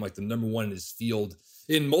and became like the number one in his field,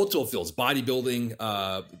 in multiple fields, bodybuilding,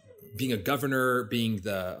 being a governor, being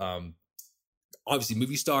the obviously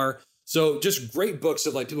movie star. So just great books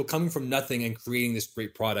of like people coming from nothing and creating this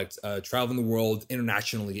great product, traveling the world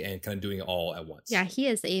internationally and kind of doing it all at once. Yeah, he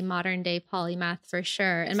is a modern day polymath for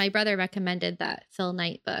sure. And my brother recommended that Phil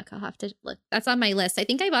Knight book. I'll have to look. That's on my list. I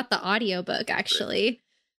think I bought the audiobook actually.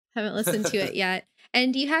 Haven't listened to it yet.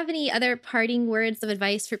 And do you have any other parting words of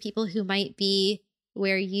advice for people who might be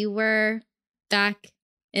where you were back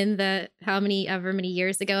in the however many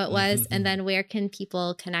years ago it was? And then where can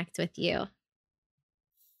people connect with you?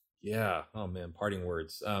 Yeah. Oh man, parting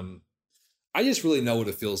words. I just really know what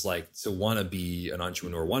it feels like to want to be an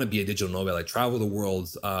entrepreneur, want to be a digital nomad, like travel the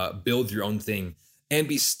world, build your own thing, and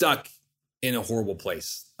be stuck in a horrible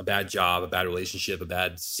place, a bad job, a bad relationship, a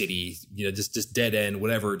bad city, just dead end,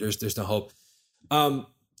 whatever. There's no hope.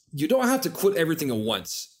 You don't have to quit everything at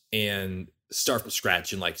once and start from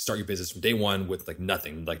scratch and like start your business from day one with like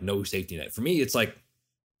nothing, like no safety net. For me, it's like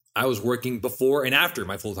I was working before and after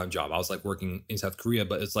my full-time job. I was like working in South Korea,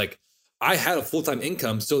 but it's like I had a full-time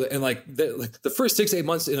income. So, and like the first 6 to 8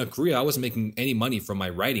 months in Korea, I wasn't making any money from my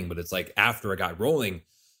writing, but it's like after I got rolling,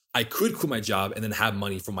 I could quit my job and then have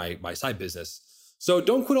money from my side business. So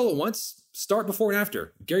don't quit all at once. Start before and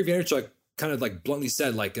after. Gary Vaynerchuk kind of like bluntly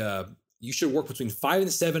said, like, you should work between 5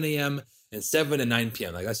 and 7 a.m. and 7 and 9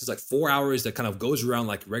 p.m. Like that's just like 4 hours that kind of goes around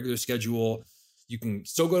like regular schedule. You can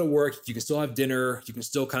still go to work. You can still have dinner. You can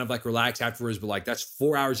still kind of like relax afterwards, but like that's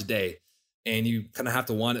 4 hours a day. And you kind of have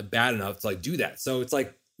to want it bad enough to like do that. So it's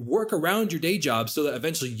like work around your day job so that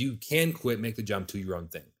eventually you can quit, make the jump to your own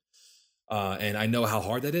thing. And I know how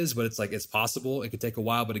hard that is, but it's like, it's possible. It could take a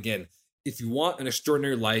while. But again, if you want an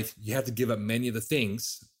extraordinary life, you have to give up many of the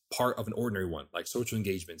things part of an ordinary one, like social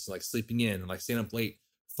engagements, like sleeping in and like staying up late.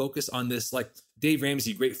 Focus on this. Like Dave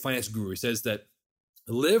Ramsey, great finance guru, says that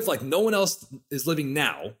live like no one else is living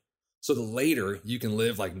now So the later you can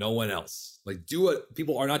live like no one else. Like do what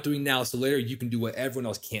people are not doing now. So later you can do what everyone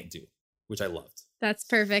else can't do, which I loved. That's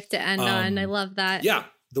perfect to end on. I love that. Yeah.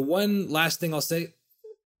 The one last thing I'll say.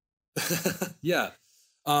 Yeah.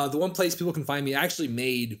 The one place people can find me, I actually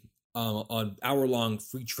made an hour-long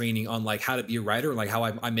free training on like how to be a writer and like how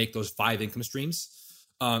I make those 5 income streams.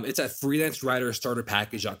 It's at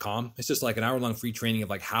freelancewriterstarterpackage.com. It's just like an hour-long free training of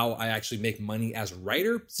like how I actually make money as a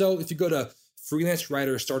writer. So if you go to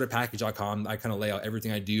freelancewriterstarterpackage.com, I kind of lay out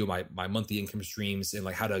everything I do, my monthly income streams, and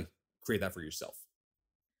like how to create that for yourself.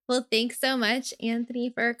 Well, thanks so much, Anthony,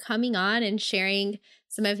 for coming on and sharing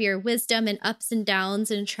some of your wisdom and ups and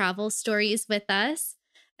downs and travel stories with us.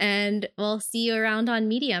 And we'll see you around on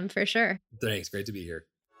Medium for sure. Thanks. Great to be here.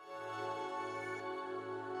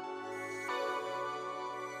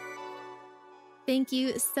 Thank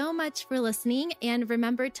you so much for listening. And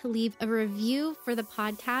remember to leave a review for the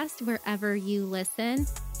podcast wherever you listen,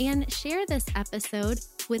 and share this episode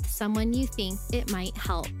with someone you think it might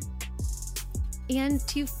help. And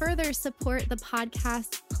to further support the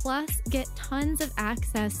podcast, plus get tons of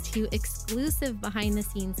access to exclusive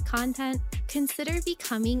behind-the-scenes content, consider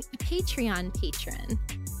becoming a Patreon patron.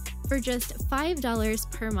 For just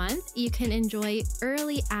 $5 per month, you can enjoy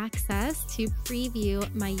early access to preview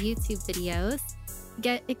my YouTube videos,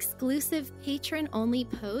 get exclusive patron-only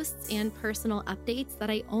posts and personal updates that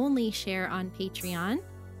I only share on Patreon,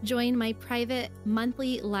 join my private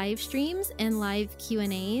monthly live streams and live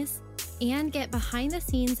Q&As, and get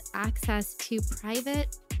behind-the-scenes access to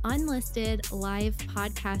private, unlisted live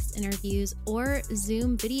podcast interviews or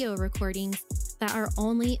Zoom video recordings that are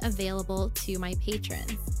only available to my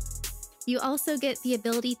patrons. You also get the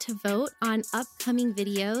ability to vote on upcoming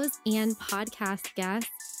videos and podcast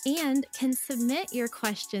guests, and can submit your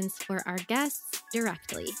questions for our guests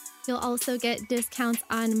directly. You'll also get discounts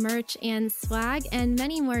on merch and swag, and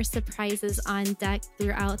many more surprises on deck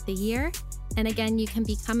throughout the year. And again, you can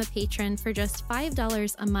become a patron for just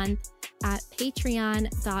 $5 a month at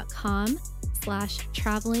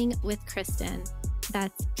patreon.com/travelingwithkristen.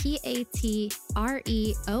 That's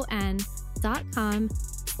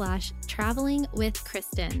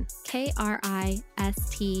patreon.com/travelingwithkristen,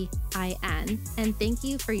 KRISTIN. And thank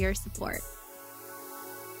you for your support.